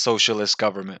as socialist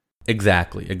government.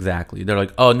 Exactly, exactly. They're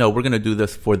like, "Oh no, we're going to do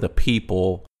this for the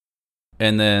people."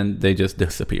 And then they just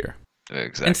disappear. And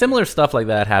Exactly. similar stuff like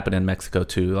that happened in Mexico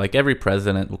too. Like every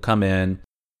president will come in,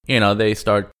 they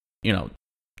start, you know,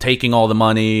 taking all the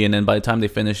money, and then by the time they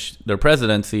finish their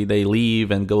presidency, they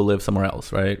leave and go live somewhere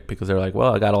else, right? Because they're like,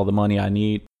 well, I got all the money I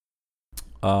need.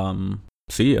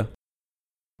 See ya.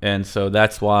 And so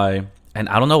that's why, and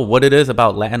I don't know what it is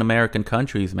about Latin American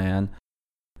countries, man.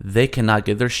 They cannot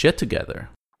get their shit together.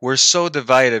 We're so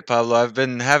divided, Pablo. I've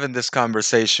been having this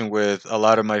conversation with a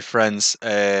lot of my friends.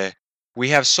 We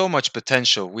have so much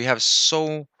potential. We have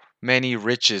so many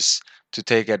riches to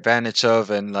take advantage of,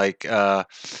 and like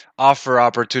offer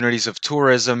opportunities of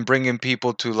tourism, bringing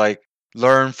people to like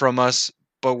learn from us.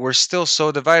 But we're still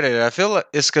so divided. I feel like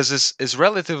it's because it's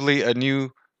relatively a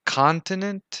new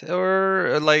continent,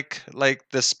 or like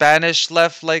the Spanish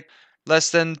left like less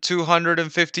than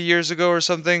 250 years ago or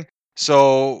something.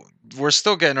 So we're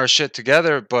still getting our shit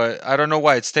together, but I don't know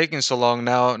why it's taking so long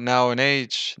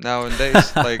nowadays.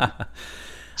 Like, I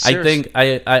seriously. think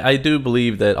I do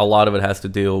believe that a lot of it has to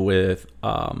deal with,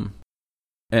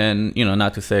 and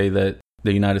not to say that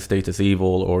the United States is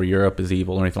evil or Europe is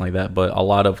evil or anything like that, but a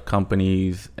lot of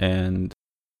companies and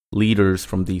leaders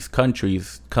from these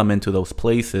countries come into those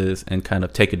places and kind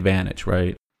of take advantage,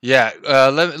 right? Yeah,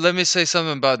 let me say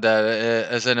something about that.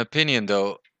 As an opinion,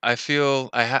 though, I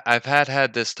feel I've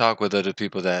had this talk with other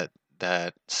people that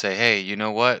say, hey, you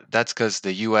know what? That's because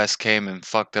the U.S. came and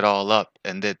fucked it all up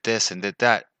and did this and did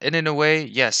that. And in a way,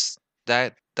 yes,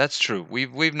 that's true.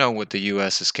 We've known what the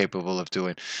U.S. is capable of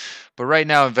doing. But right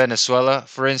now in Venezuela,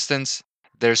 for instance,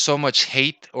 there's so much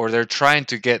hate, or they're trying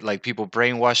to get like people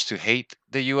brainwashed to hate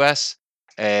the U.S.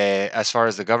 As far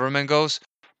as the government goes.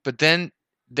 But then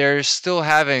they're still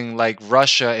having like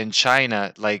Russia and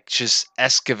China like just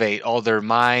excavate all their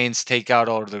mines, take out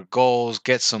all their goals,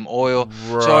 get some oil.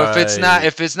 So Right.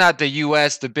 if it's not the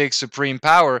US, the big supreme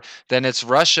power, then it's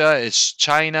Russia, it's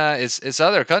China, it's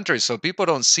other countries. So people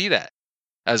don't see that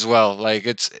as well. Like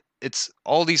it's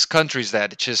all these countries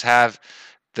that just have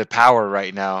the power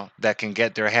right now that can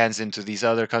get their hands into these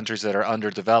other countries that are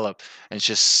underdeveloped and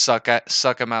just suck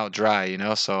them out dry,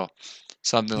 So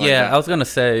something like Yeah, I that. was gonna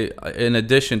say, in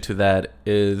addition to that,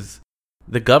 is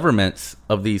the governments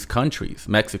of these countries,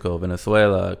 Mexico,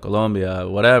 Venezuela, Colombia,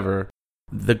 whatever,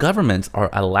 the governments are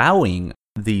allowing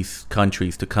these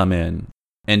countries to come in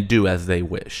and do as they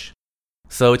wish.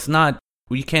 So it's not,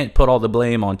 you can't put all the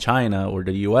blame on China or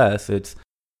the US. It's,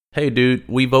 hey, dude,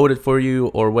 we voted for you,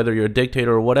 or whether you're a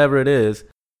dictator or whatever it is,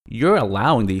 you're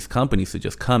allowing these companies to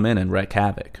just come in and wreak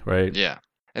havoc, right? Yeah.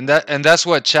 And that's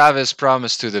what Chavez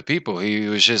promised to the people. He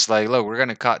was just like, "Look, we're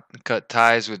gonna cut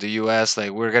ties with the U.S.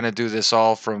 Like we're gonna do this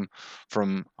all from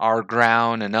our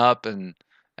ground and up." And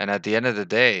at the end of the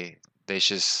day, they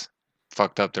just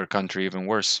fucked up their country even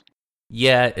worse.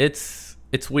 Yeah, it's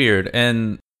weird.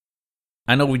 And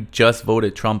I know we just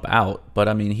voted Trump out, but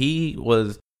I mean, he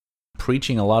was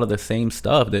preaching a lot of the same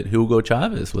stuff that Hugo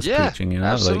Chavez was Yeah, preaching,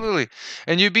 like, absolutely.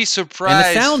 And you'd be and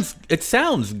surprised. it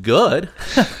sounds good.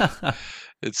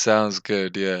 It sounds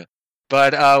good, yeah.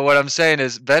 But what I'm saying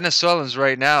is, Venezuelans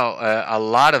right now, a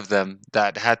lot of them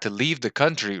that had to leave the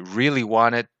country really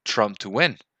wanted Trump to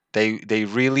win. They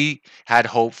really had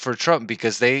hope for Trump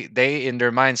because they in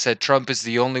their mind said Trump is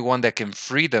the only one that can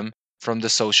free them from the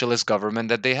socialist government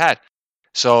that they had.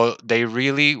 So they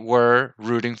really were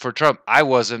rooting for Trump. I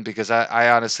wasn't, because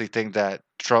I honestly think that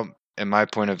Trump, in my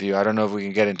point of view, I don't know if we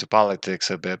can get into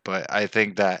politics a bit, but I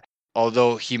think that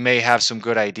although he may have some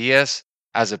good ideas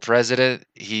as a president,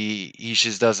 he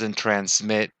just doesn't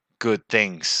transmit good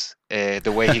things.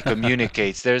 The way he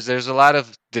communicates, there's a lot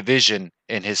of division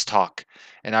in his talk,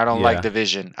 and I don't like Yeah.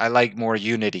 division. I like more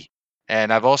unity.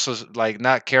 And I've also like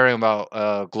not caring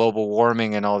about global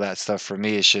warming and all that stuff. For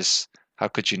me, it's just how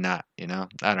could you not?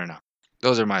 I don't know.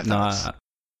 Those are my No, thoughts.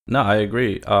 no, I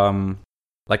agree.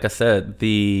 Like I said,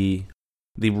 the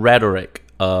rhetoric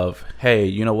of, hey,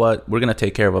 you know what? We're gonna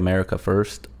take care of America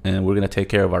first, and we're gonna take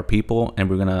care of our people, and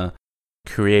we're gonna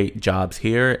create jobs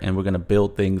here, and we're gonna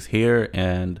build things here,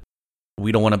 and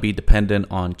we don't want to be dependent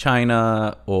on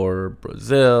China or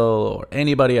Brazil or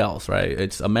anybody else, right?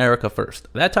 It's America first.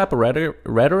 That type of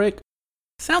rhetoric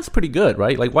sounds pretty good,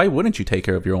 right? Like, why wouldn't you take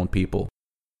care of your own people?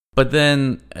 But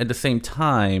then at the same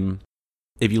time,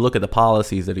 if you look at the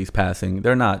policies that he's passing,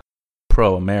 they're not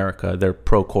pro-America, they're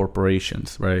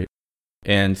pro-corporations, right?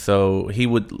 And so he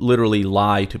would literally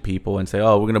lie to people and say,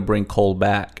 oh, we're going to bring coal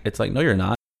back. It's like, no, you're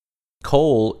not.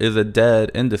 Coal is a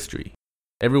dead industry.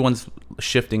 Everyone's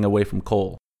shifting away from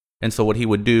coal. And so what he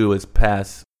would do is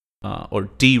pass or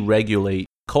deregulate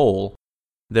coal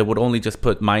that would only just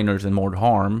put miners in more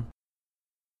harm.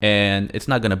 And it's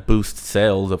not going to boost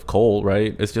sales of coal,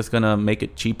 right? It's just going to make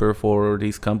it cheaper for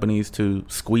these companies to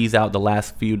squeeze out the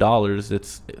last few dollars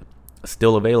that's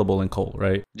still available in coal,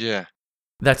 right? Yeah.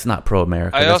 That's not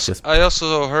pro-America. I That's also just I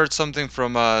also heard something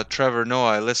from Trevor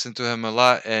Noah. I listened to him a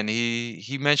lot, and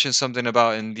he mentioned something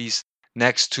about in these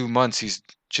next 2 months he's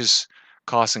just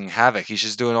causing havoc. He's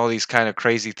just doing all these kind of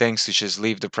crazy things to just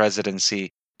leave the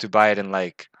presidency to Biden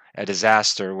like a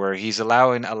disaster, where he's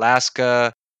allowing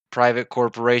Alaska private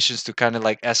corporations to kind of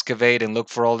like excavate and look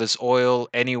for all this oil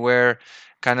anywhere,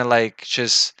 kind of like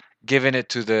just giving it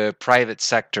to the private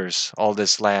sectors, all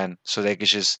this land, so they could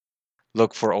just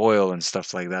look for oil and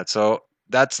stuff like that. So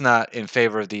that's not in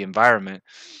favor of the environment.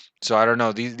 So I don't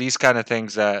know, these kind of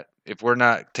things, that if we're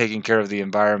not taking care of the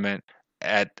environment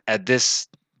at this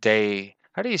day,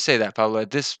 how do you say that, Pablo?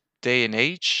 At this day and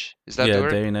age, is that the yeah,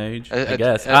 word? day and age. I At,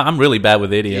 guess at, I'm really bad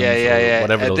with yeah, idioms yeah, or yeah.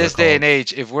 whatever At those are this day and called.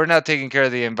 age, if we're not taking care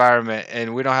of the environment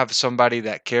and we don't have somebody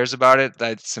that cares about it,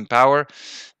 that's in power,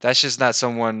 that's just not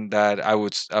someone that I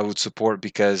would support,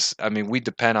 because I mean, we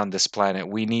depend on this planet.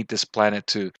 We need this planet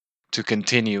to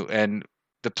continue, and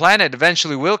the planet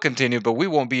eventually will continue, but we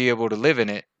won't be able to live in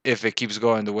it if it keeps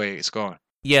going the way it's going.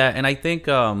 Yeah, and I think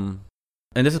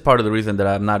and this is part of the reason that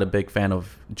I'm not a big fan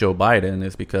of Joe Biden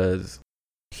is because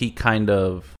he kind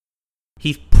of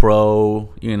he's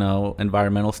pro,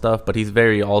 environmental stuff, but he's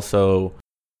very also,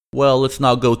 well, let's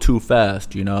not go too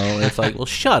fast, And it's like, well,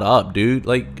 shut up, dude.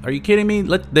 Like, are you kidding me?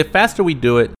 The faster we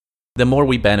do it, the more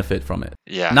we benefit from it.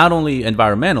 Yeah. Not only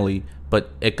environmentally, but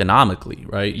economically,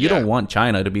 right? You Yeah. don't want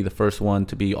China to be the first one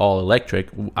to be all electric.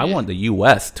 I want the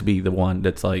US to be the one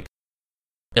that's like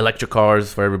electric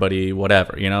cars for everybody,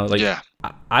 whatever, Like, Yeah.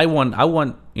 I want,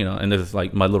 and this is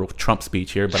like my little Trump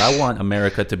speech here, but I want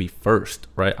America to be first,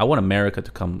 right? I want America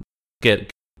to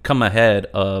come ahead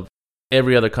of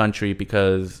every other country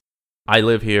because I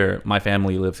live here, my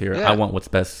family lives here. Yeah. I want what's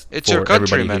best It's for your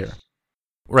country, everybody man. here.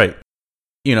 Right.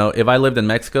 If I lived in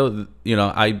Mexico,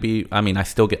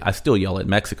 I still yell at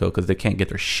Mexico because they can't get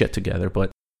their shit together.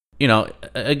 But,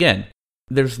 again,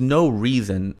 there's no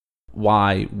reason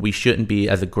why we shouldn't be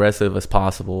as aggressive as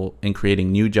possible in creating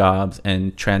new jobs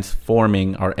and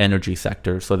transforming our energy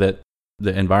sector so that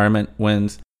the environment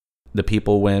wins, the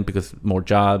people win because more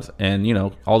jobs, and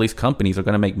all these companies are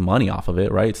going to make money off of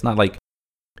it, right? It's not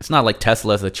like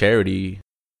Tesla's a charity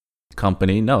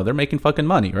company. No, they're making fucking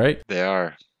money, right? They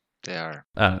are. I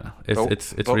don't know.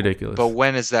 It's ridiculous. But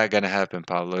when is that going to happen,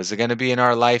 Pablo? Is it going to be in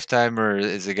our lifetime, or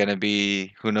is it going to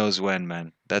be who knows when,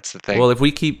 man? That's the thing. Well, if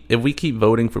we keep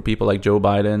voting for people like Joe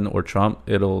Biden or Trump,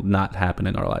 it'll not happen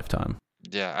in our lifetime.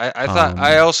 Yeah,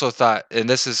 I also thought, and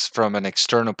this is from an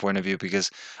external point of view,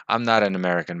 because I'm not an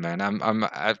American, man. I'm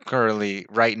currently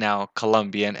right now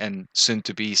Colombian and soon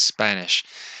to be Spanish.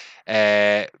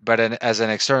 But as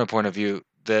an external point of view,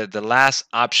 the last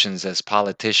options as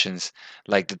politicians,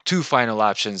 like the two final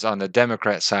options on the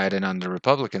Democrat side and on the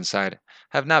Republican side,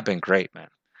 have not been great, man.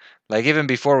 Like even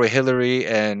before with Hillary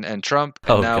and Trump,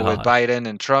 and Oh now with God, Biden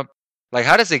and Trump. Like,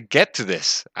 how does it get to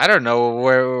this? I don't know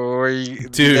where you guys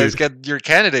dude, get your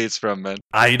candidates from, man.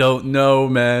 I don't know,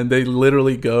 man. They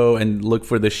literally go and look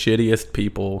for the shittiest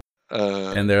people,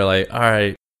 and they're like, "All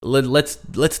right, let's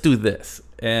do this."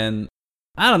 And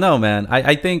I don't know, man.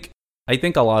 I think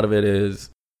a lot of it is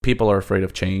people are afraid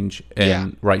of change,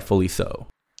 and rightfully so.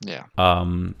 Yeah.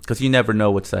 Because you never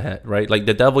know what's ahead, right? Like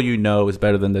the devil you know is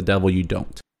better than the devil you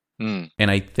don't. And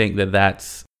I think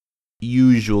that's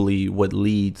usually what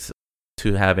leads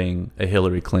to having a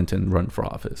Hillary Clinton run for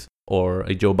office or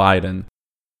a Joe Biden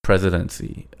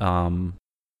presidency.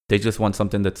 They just want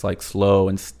something that's like slow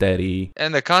and steady.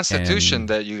 And the Constitution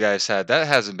that you guys had, that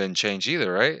hasn't been changed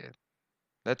either, right?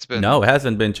 That's been No, it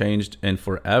hasn't been changed in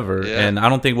forever. Yeah. And I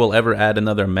don't think we'll ever add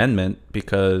another amendment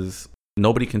because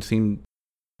nobody can seem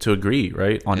to agree,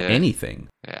 right, on anything.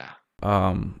 Yeah.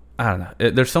 I don't know.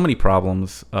 There's so many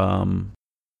problems.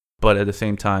 But at the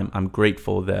same time, I'm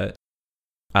grateful that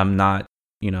I'm not,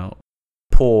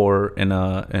 poor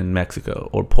in Mexico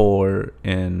or poor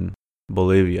in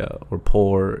Bolivia or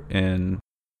poor in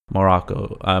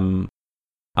Morocco.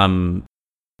 I'm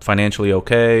financially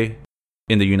okay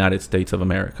in the United States of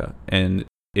America. And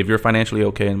if you're financially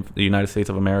okay in the United States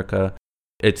of America,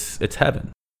 it's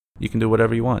heaven. You can do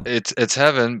whatever you want. It's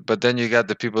heaven, but then you got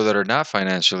the people that are not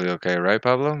financially okay, right,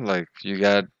 Pablo? Like you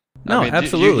got No, I mean,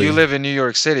 absolutely. you live in New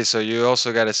York City, so you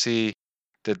also got to see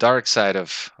the dark side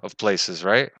of places,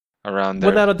 right? Around there.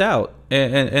 Without a doubt.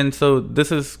 And so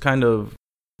this is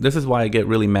why I get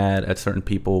really mad at certain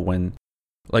people when,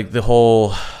 like, the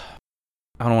whole,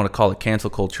 I don't want to call it cancel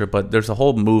culture, but there's a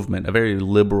whole movement, a very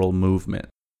liberal movement.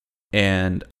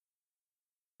 And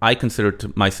I consider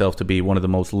myself to be one of the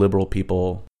most liberal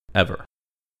people ever.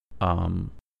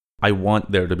 I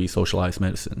want there to be socialized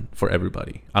medicine for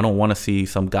everybody. I don't want to see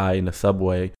some guy in the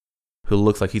subway who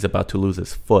looks like he's about to lose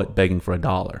his foot begging for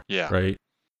 $1. Yeah. Right?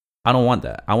 I don't want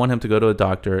that. I want him to go to a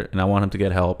doctor, and I want him to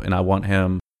get help, and I want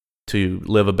him to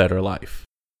live a better life.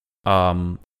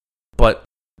 But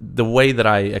the way that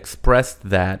I express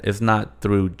that is not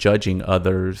through judging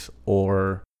others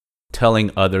or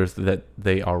telling others that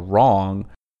they are wrong,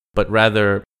 but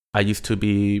rather I used to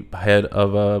be head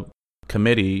of a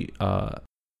committee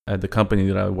at the company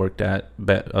that I worked at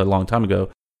a long time ago.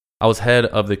 I was head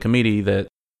of the committee that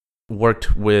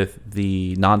worked with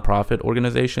the nonprofit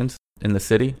organizations in the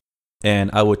city, and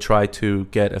I would try to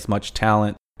get as much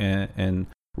talent and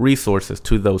resources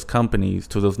to those companies,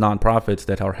 to those nonprofits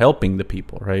that are helping the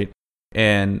people, right?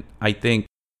 And I think,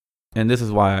 and this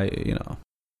is why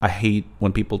I hate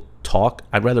when people talk.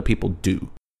 I'd rather people do.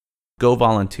 Go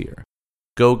volunteer.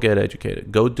 Go get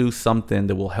educated. Go do something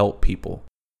that will help people.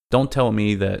 Don't tell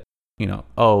me that,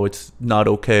 oh, it's not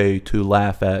okay to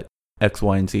laugh at X,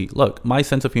 Y, and Z. Look, my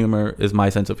sense of humor is my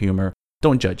sense of humor.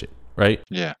 Don't judge it, right?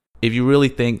 Yeah. If you really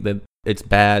think that it's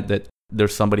bad that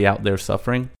there's somebody out there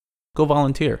suffering, go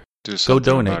volunteer. Do something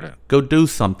go donate. about it. Go do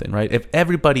something, right? If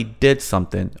everybody did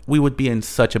something, we would be in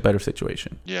such a better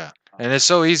situation. Yeah. And it's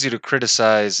so easy to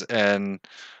criticize and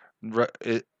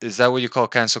is that what you call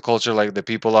cancel culture? Like the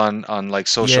people on like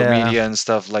social media and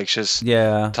stuff, like just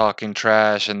talking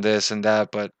trash and this and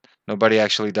that, but nobody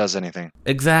actually does anything.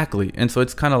 Exactly. And so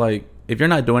it's kind of like, if you're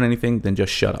not doing anything, then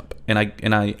just shut up. And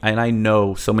I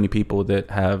know so many people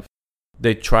that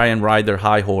they try and ride their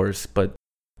high horse, but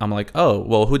I'm like, oh,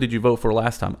 well, who did you vote for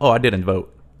last time? Oh, I didn't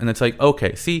vote. And it's like,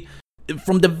 okay, see,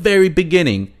 from the very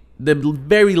beginning, the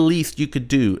very least you could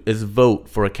do is vote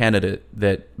for a candidate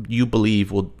that you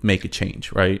believe will make a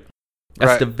change, right?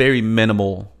 That's the very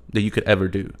minimal that you could ever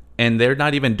do. And they're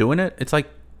not even doing it. It's like,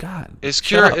 God. It's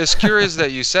curious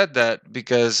that you said that,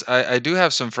 because I do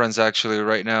have some friends actually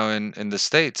right now in the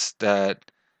States that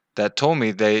told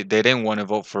me they didn't want to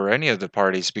vote for any of the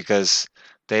parties because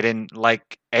they didn't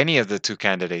like any of the two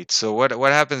candidates. So what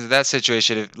happens in that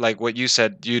situation if, like what you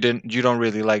said, you don't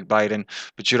really like Biden,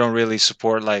 but you don't really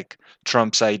support like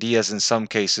Trump's ideas in some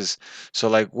cases. So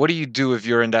like, what do you do if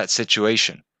you're in that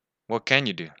situation? What can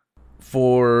you do?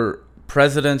 For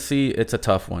presidency, it's a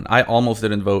tough one. I almost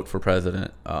didn't vote for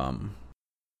president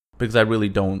because I really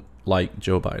don't like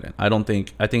Joe Biden.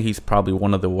 I think he's probably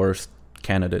one of the worst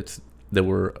candidates that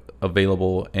were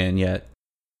available, and yet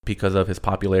because of his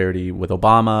popularity with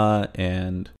Obama,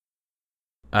 and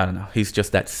I don't know, he's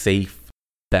just that safe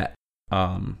bet.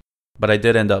 But I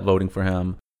did end up voting for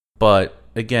him. But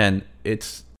again,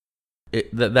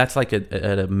 that's like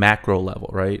at a macro level,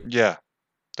 right? Yeah,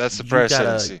 that's the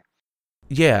presidency.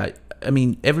 Yeah, I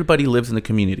mean, everybody lives in the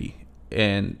community,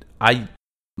 and I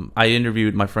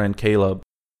interviewed my friend Caleb.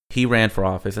 He ran for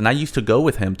office, and I used to go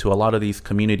with him to a lot of these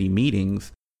community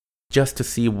meetings just to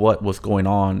see what was going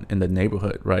on in the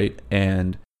neighborhood, right?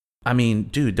 And I mean,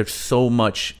 dude, there's so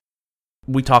much.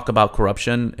 We talk about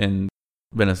corruption in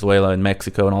Venezuela and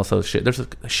Mexico and all sorts of shit. There's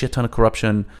a shit ton of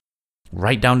corruption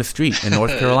right down the street in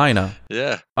North Carolina.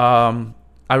 Yeah.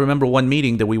 I remember one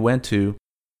meeting that we went to.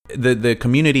 The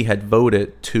community had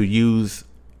voted to use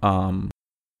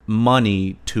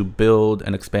money to build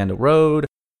and expand a road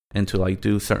and to like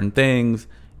do certain things.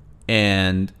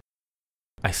 And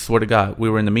I swear to God, we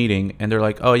were in the meeting and they're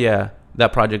like, oh yeah,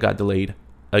 that project got delayed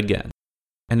again.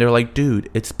 And they're like, dude,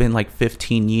 it's been like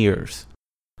 15 years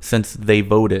since they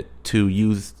voted to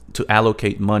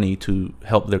allocate money to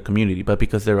help their community. But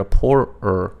because they're a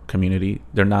poorer community,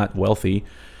 they're not wealthy,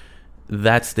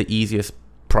 that's the easiest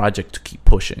project to keep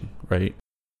pushing, right?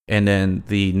 And then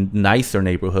the nicer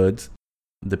neighborhoods,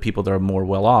 the people that are more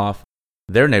well off,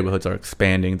 their neighborhoods are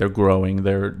expanding, they're growing,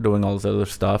 they're doing all this other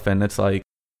stuff. And it's like,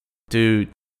 dude,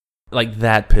 like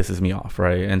that pisses me off,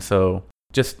 right? And so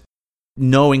just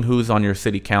knowing who's on your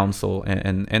city council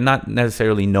and not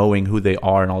necessarily knowing who they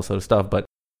are and all sort of stuff, but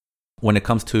when it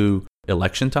comes to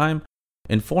election time,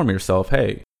 inform yourself,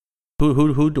 hey,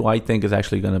 who do I think is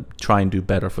actually going to try and do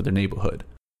better for the neighborhood?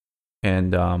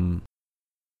 And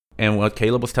what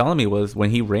Caleb was telling me was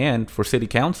when he ran for city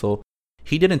council,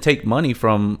 he didn't take money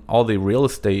from all the real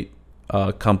estate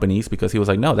companies because he was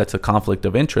like, no, that's a conflict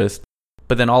of interest.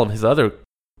 But then all of his other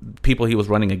people he was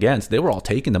running against, they were all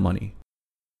taking the money.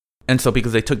 And so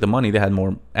because they took the money, they had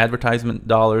more advertisement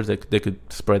dollars. They could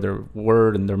spread their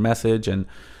word and their message. And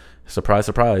surprise,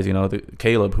 surprise,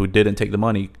 Caleb, who didn't take the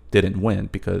money, didn't win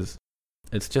because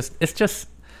it's just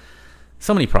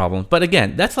so many problems. But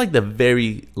again, that's like the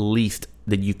very least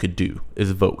that you could do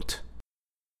is vote.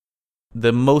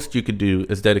 The most you could do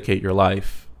is dedicate your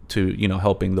life to,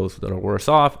 helping those that are worse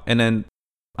off. And then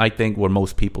I think where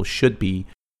most people should be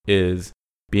is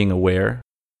being aware,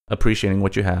 appreciating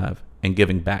what you have, and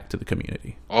giving back to the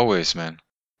community. Always, man.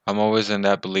 I'm always in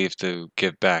that belief to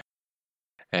give back.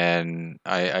 And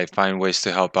I find ways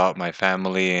to help out my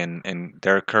family, and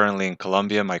they're currently in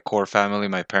Colombia, my core family,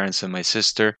 my parents and my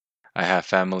sister. I have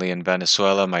family in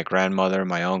Venezuela, my grandmother,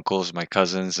 my uncles, my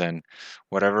cousins, and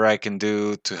whatever I can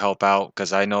do to help out,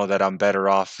 because I know that I'm better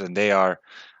off than they are.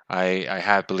 I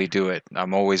happily do it.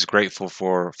 I'm always grateful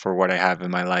for what I have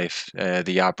in my life,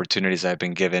 the opportunities I've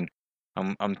been given.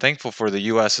 I'm thankful for the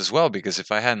U.S. as well, because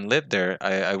if I hadn't lived there,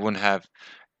 I wouldn't have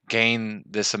gain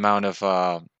this amount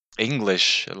of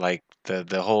English, like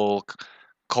the whole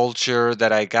culture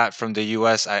that I got from the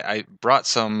U.S. I brought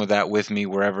some of that with me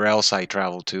wherever else I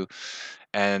traveled to,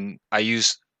 and I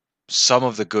used some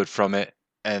of the good from it,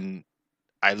 and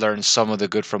I learned some of the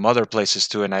good from other places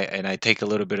too, and I take a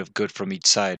little bit of good from each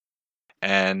side,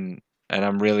 and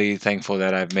I'm really thankful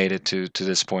that I've made it to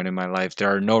this point in my life.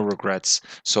 There are no regrets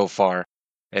so far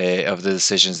of the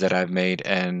decisions that I've made,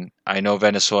 and I know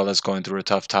Venezuela is going through a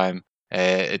tough time.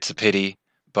 It's a pity,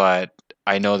 but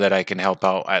I know that I can help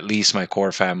out at least my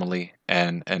core family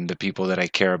and the people that I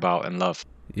care about and love.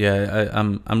 Yeah,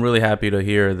 I'm really happy to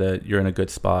hear that you're in a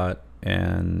good spot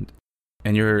and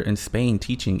you're in Spain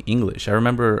teaching English. I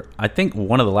remember, I think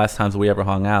one of the last times we ever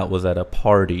hung out was at a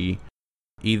party,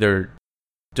 either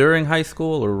during high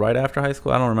school or right after high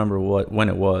school. I don't remember when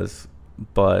it was,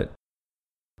 but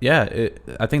yeah,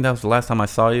 I think that was the last time I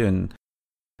saw you, and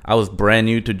I was brand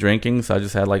new to drinking, so I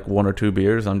just had like 1 or 2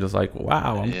 beers. I'm just like,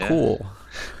 wow, I'm cool.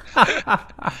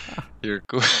 You're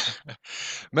cool.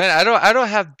 Man, I don't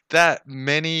have that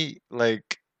many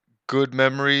like good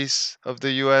memories of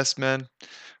the US, man.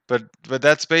 But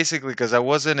that's basically because I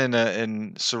wasn't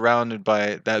in surrounded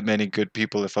by that many good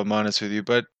people, if I'm honest with you.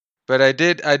 But I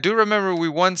do remember we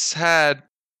once had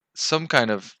some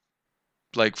kind of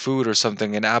like food or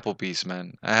something in Applebee's,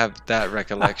 man. I have that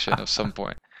recollection of some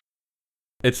point.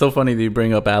 It's so funny that you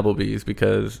bring up Applebee's,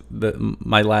 because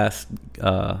my last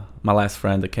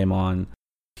friend that came on,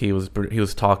 he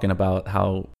was talking about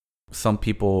how some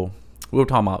people, we were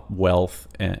talking about wealth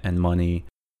and money,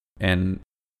 and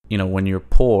when you're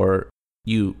poor,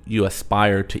 you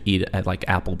aspire to eat at like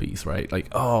Applebee's, right? Like,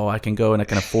 oh, I can go and I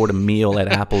can afford a meal at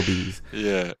Applebee's.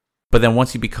 Yeah. But then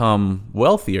once you become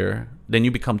wealthier, then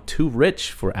you become too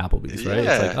rich for Applebee's, right?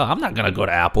 Yeah. It's like, oh, I'm not gonna go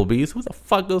to Applebee's. Who the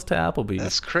fuck goes to Applebee's?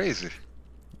 That's crazy.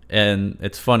 And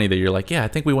it's funny that you're like, yeah, I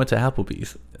think we went to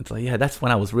Applebee's. It's like, yeah, that's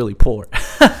when I was really poor.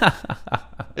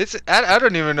 I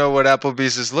don't even know what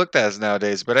Applebee's is looked as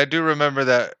nowadays, but I do remember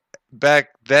that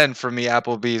back then for me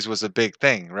Applebee's was a big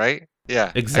thing, right?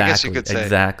 Yeah. Exactly. I guess you could say.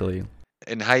 Exactly.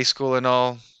 In high school and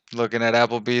all, looking at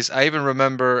Applebee's. I even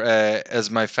remember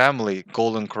as my family,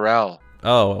 Golden Corral.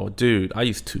 Oh, dude, I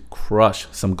used to crush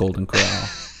some Golden Corral.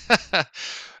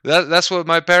 That's what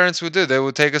my parents would do. They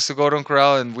would take us to Golden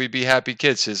Corral, and we'd be happy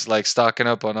kids, just like stocking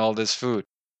up on all this food.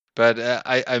 But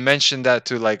I mentioned that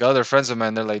to like other friends of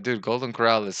mine. They're like, dude, Golden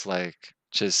Corral is like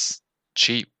just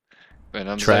cheap. And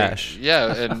I'm Trash. like,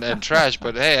 yeah, and trash.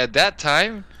 But hey, at that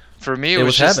time, for me, it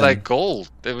was just heaven. like gold.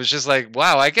 It was just like,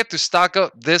 wow, I get to stock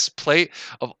up this plate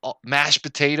of mashed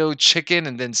potato, chicken,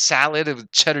 and then salad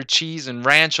with cheddar cheese and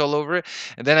ranch all over it.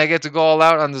 And then I get to go all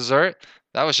out on dessert.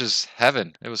 That was just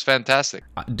heaven. It was fantastic.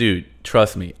 Dude,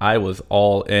 trust me, I was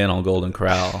all in on Golden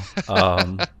Corral.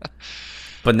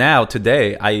 But now,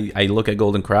 today, I look at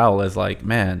Golden Corral as like,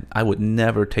 man, I would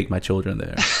never take my children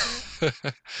there.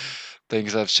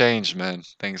 Things have changed, man.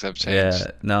 Things have changed.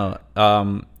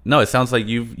 Yeah, no, it sounds like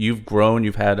you've grown,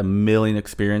 you've had a million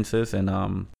experiences, and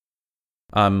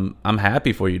I'm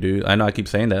happy for you, dude. I know I keep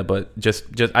saying that, but just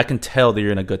I can tell that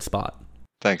you're in a good spot.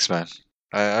 Thanks, man.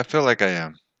 I feel like I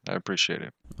am. I appreciate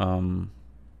it.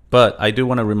 But I do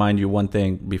want to remind you one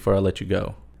thing before I let you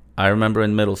go. I remember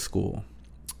in middle school,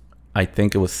 I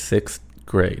think it was 6th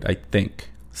grade, 6th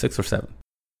or 7th,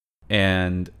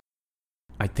 and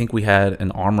I think we had an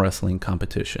arm wrestling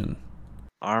competition.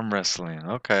 Arm wrestling,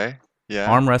 okay. Yeah.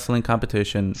 Arm wrestling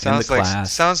competition in the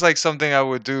class. Sounds like something I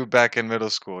would do back in middle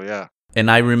school, yeah.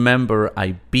 And I remember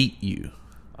I beat you.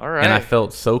 All right. And I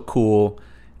felt so cool.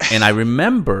 And I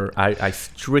remember, I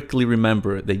strictly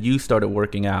remember that you started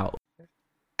working out.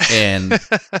 And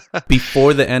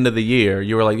before the end of the year,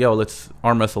 you were like, yo, let's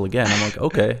arm wrestle again. I'm like,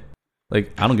 okay.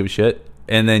 Like, I don't give a shit.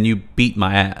 And then you beat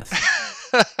my ass.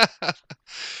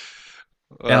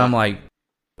 And I'm like,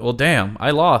 well, damn,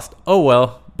 I lost. Oh,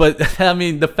 well. But, I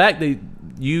mean, the fact that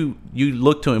you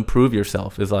look to improve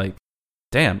yourself is like,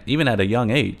 damn, even at a young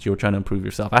age, you were trying to improve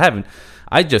yourself.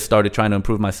 I just started trying to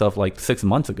improve myself like 6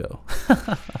 months ago.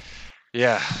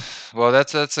 Yeah. Well,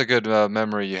 that's a good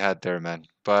memory you had there, man.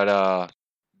 But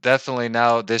definitely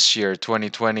now this year,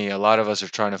 2020, a lot of us are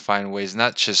trying to find ways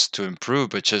not just to improve,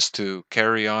 but just to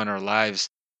carry on our lives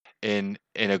in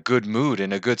a good mood,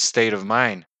 in a good state of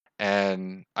mind.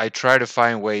 And I try to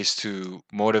find ways to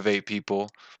motivate people,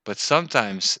 but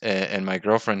sometimes, and my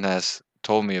girlfriend has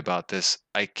told me about this,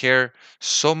 I care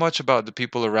so much about the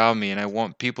people around me, and I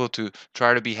want people to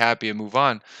try to be happy and move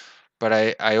on, but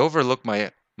I overlook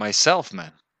myself,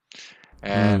 man.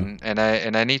 Mm,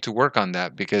 And I need to work on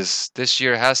that because this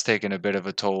year has taken a bit of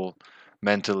a toll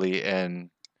mentally, and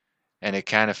it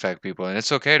can affect people. And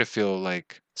it's okay to feel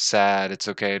like sad, it's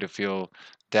okay to feel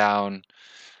down,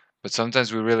 but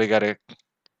sometimes we really got to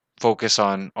focus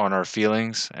on our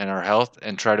feelings and our health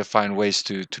and try to find ways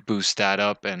to boost that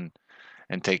up and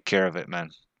take care of it, man.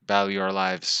 Value our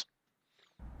lives.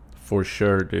 for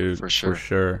sure, dude. For For sure.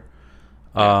 sure.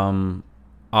 Yeah. Um,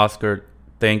 Oscar,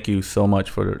 thank you so much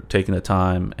for taking the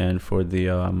time and for the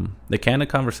candid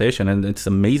conversation. And it's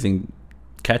amazing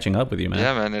catching up with you, man.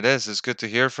 Yeah, man, it is. It's good to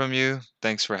hear from you.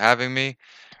 Thanks for having me.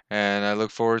 And I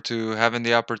look forward to having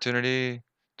the opportunity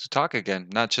to talk again,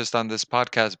 not just on this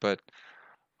podcast, but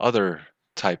other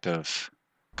type of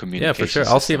Yeah, for communication sure.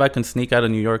 I'll see if system. I can sneak out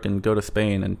of New York and go to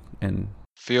Spain, and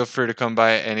Feel free to come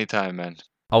by anytime, man.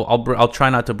 I'll try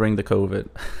not to bring the COVID.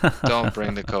 Don't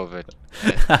bring the COVID.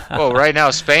 Well, right now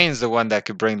Spain's the one that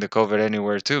could bring the COVID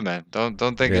anywhere too, man. Don't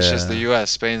think it's just the Yeah.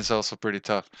 U.S. Spain's also pretty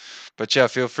tough. But yeah,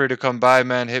 feel free to come by,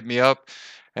 man. Hit me up,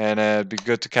 and it'd be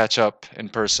good to catch up in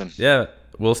person. Yeah,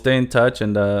 we'll stay in touch,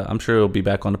 and I'm sure we'll be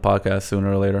back on the podcast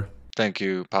sooner or later. Thank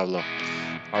you, Pablo.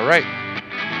 All right,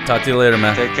 Talk to you later,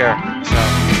 man. take care.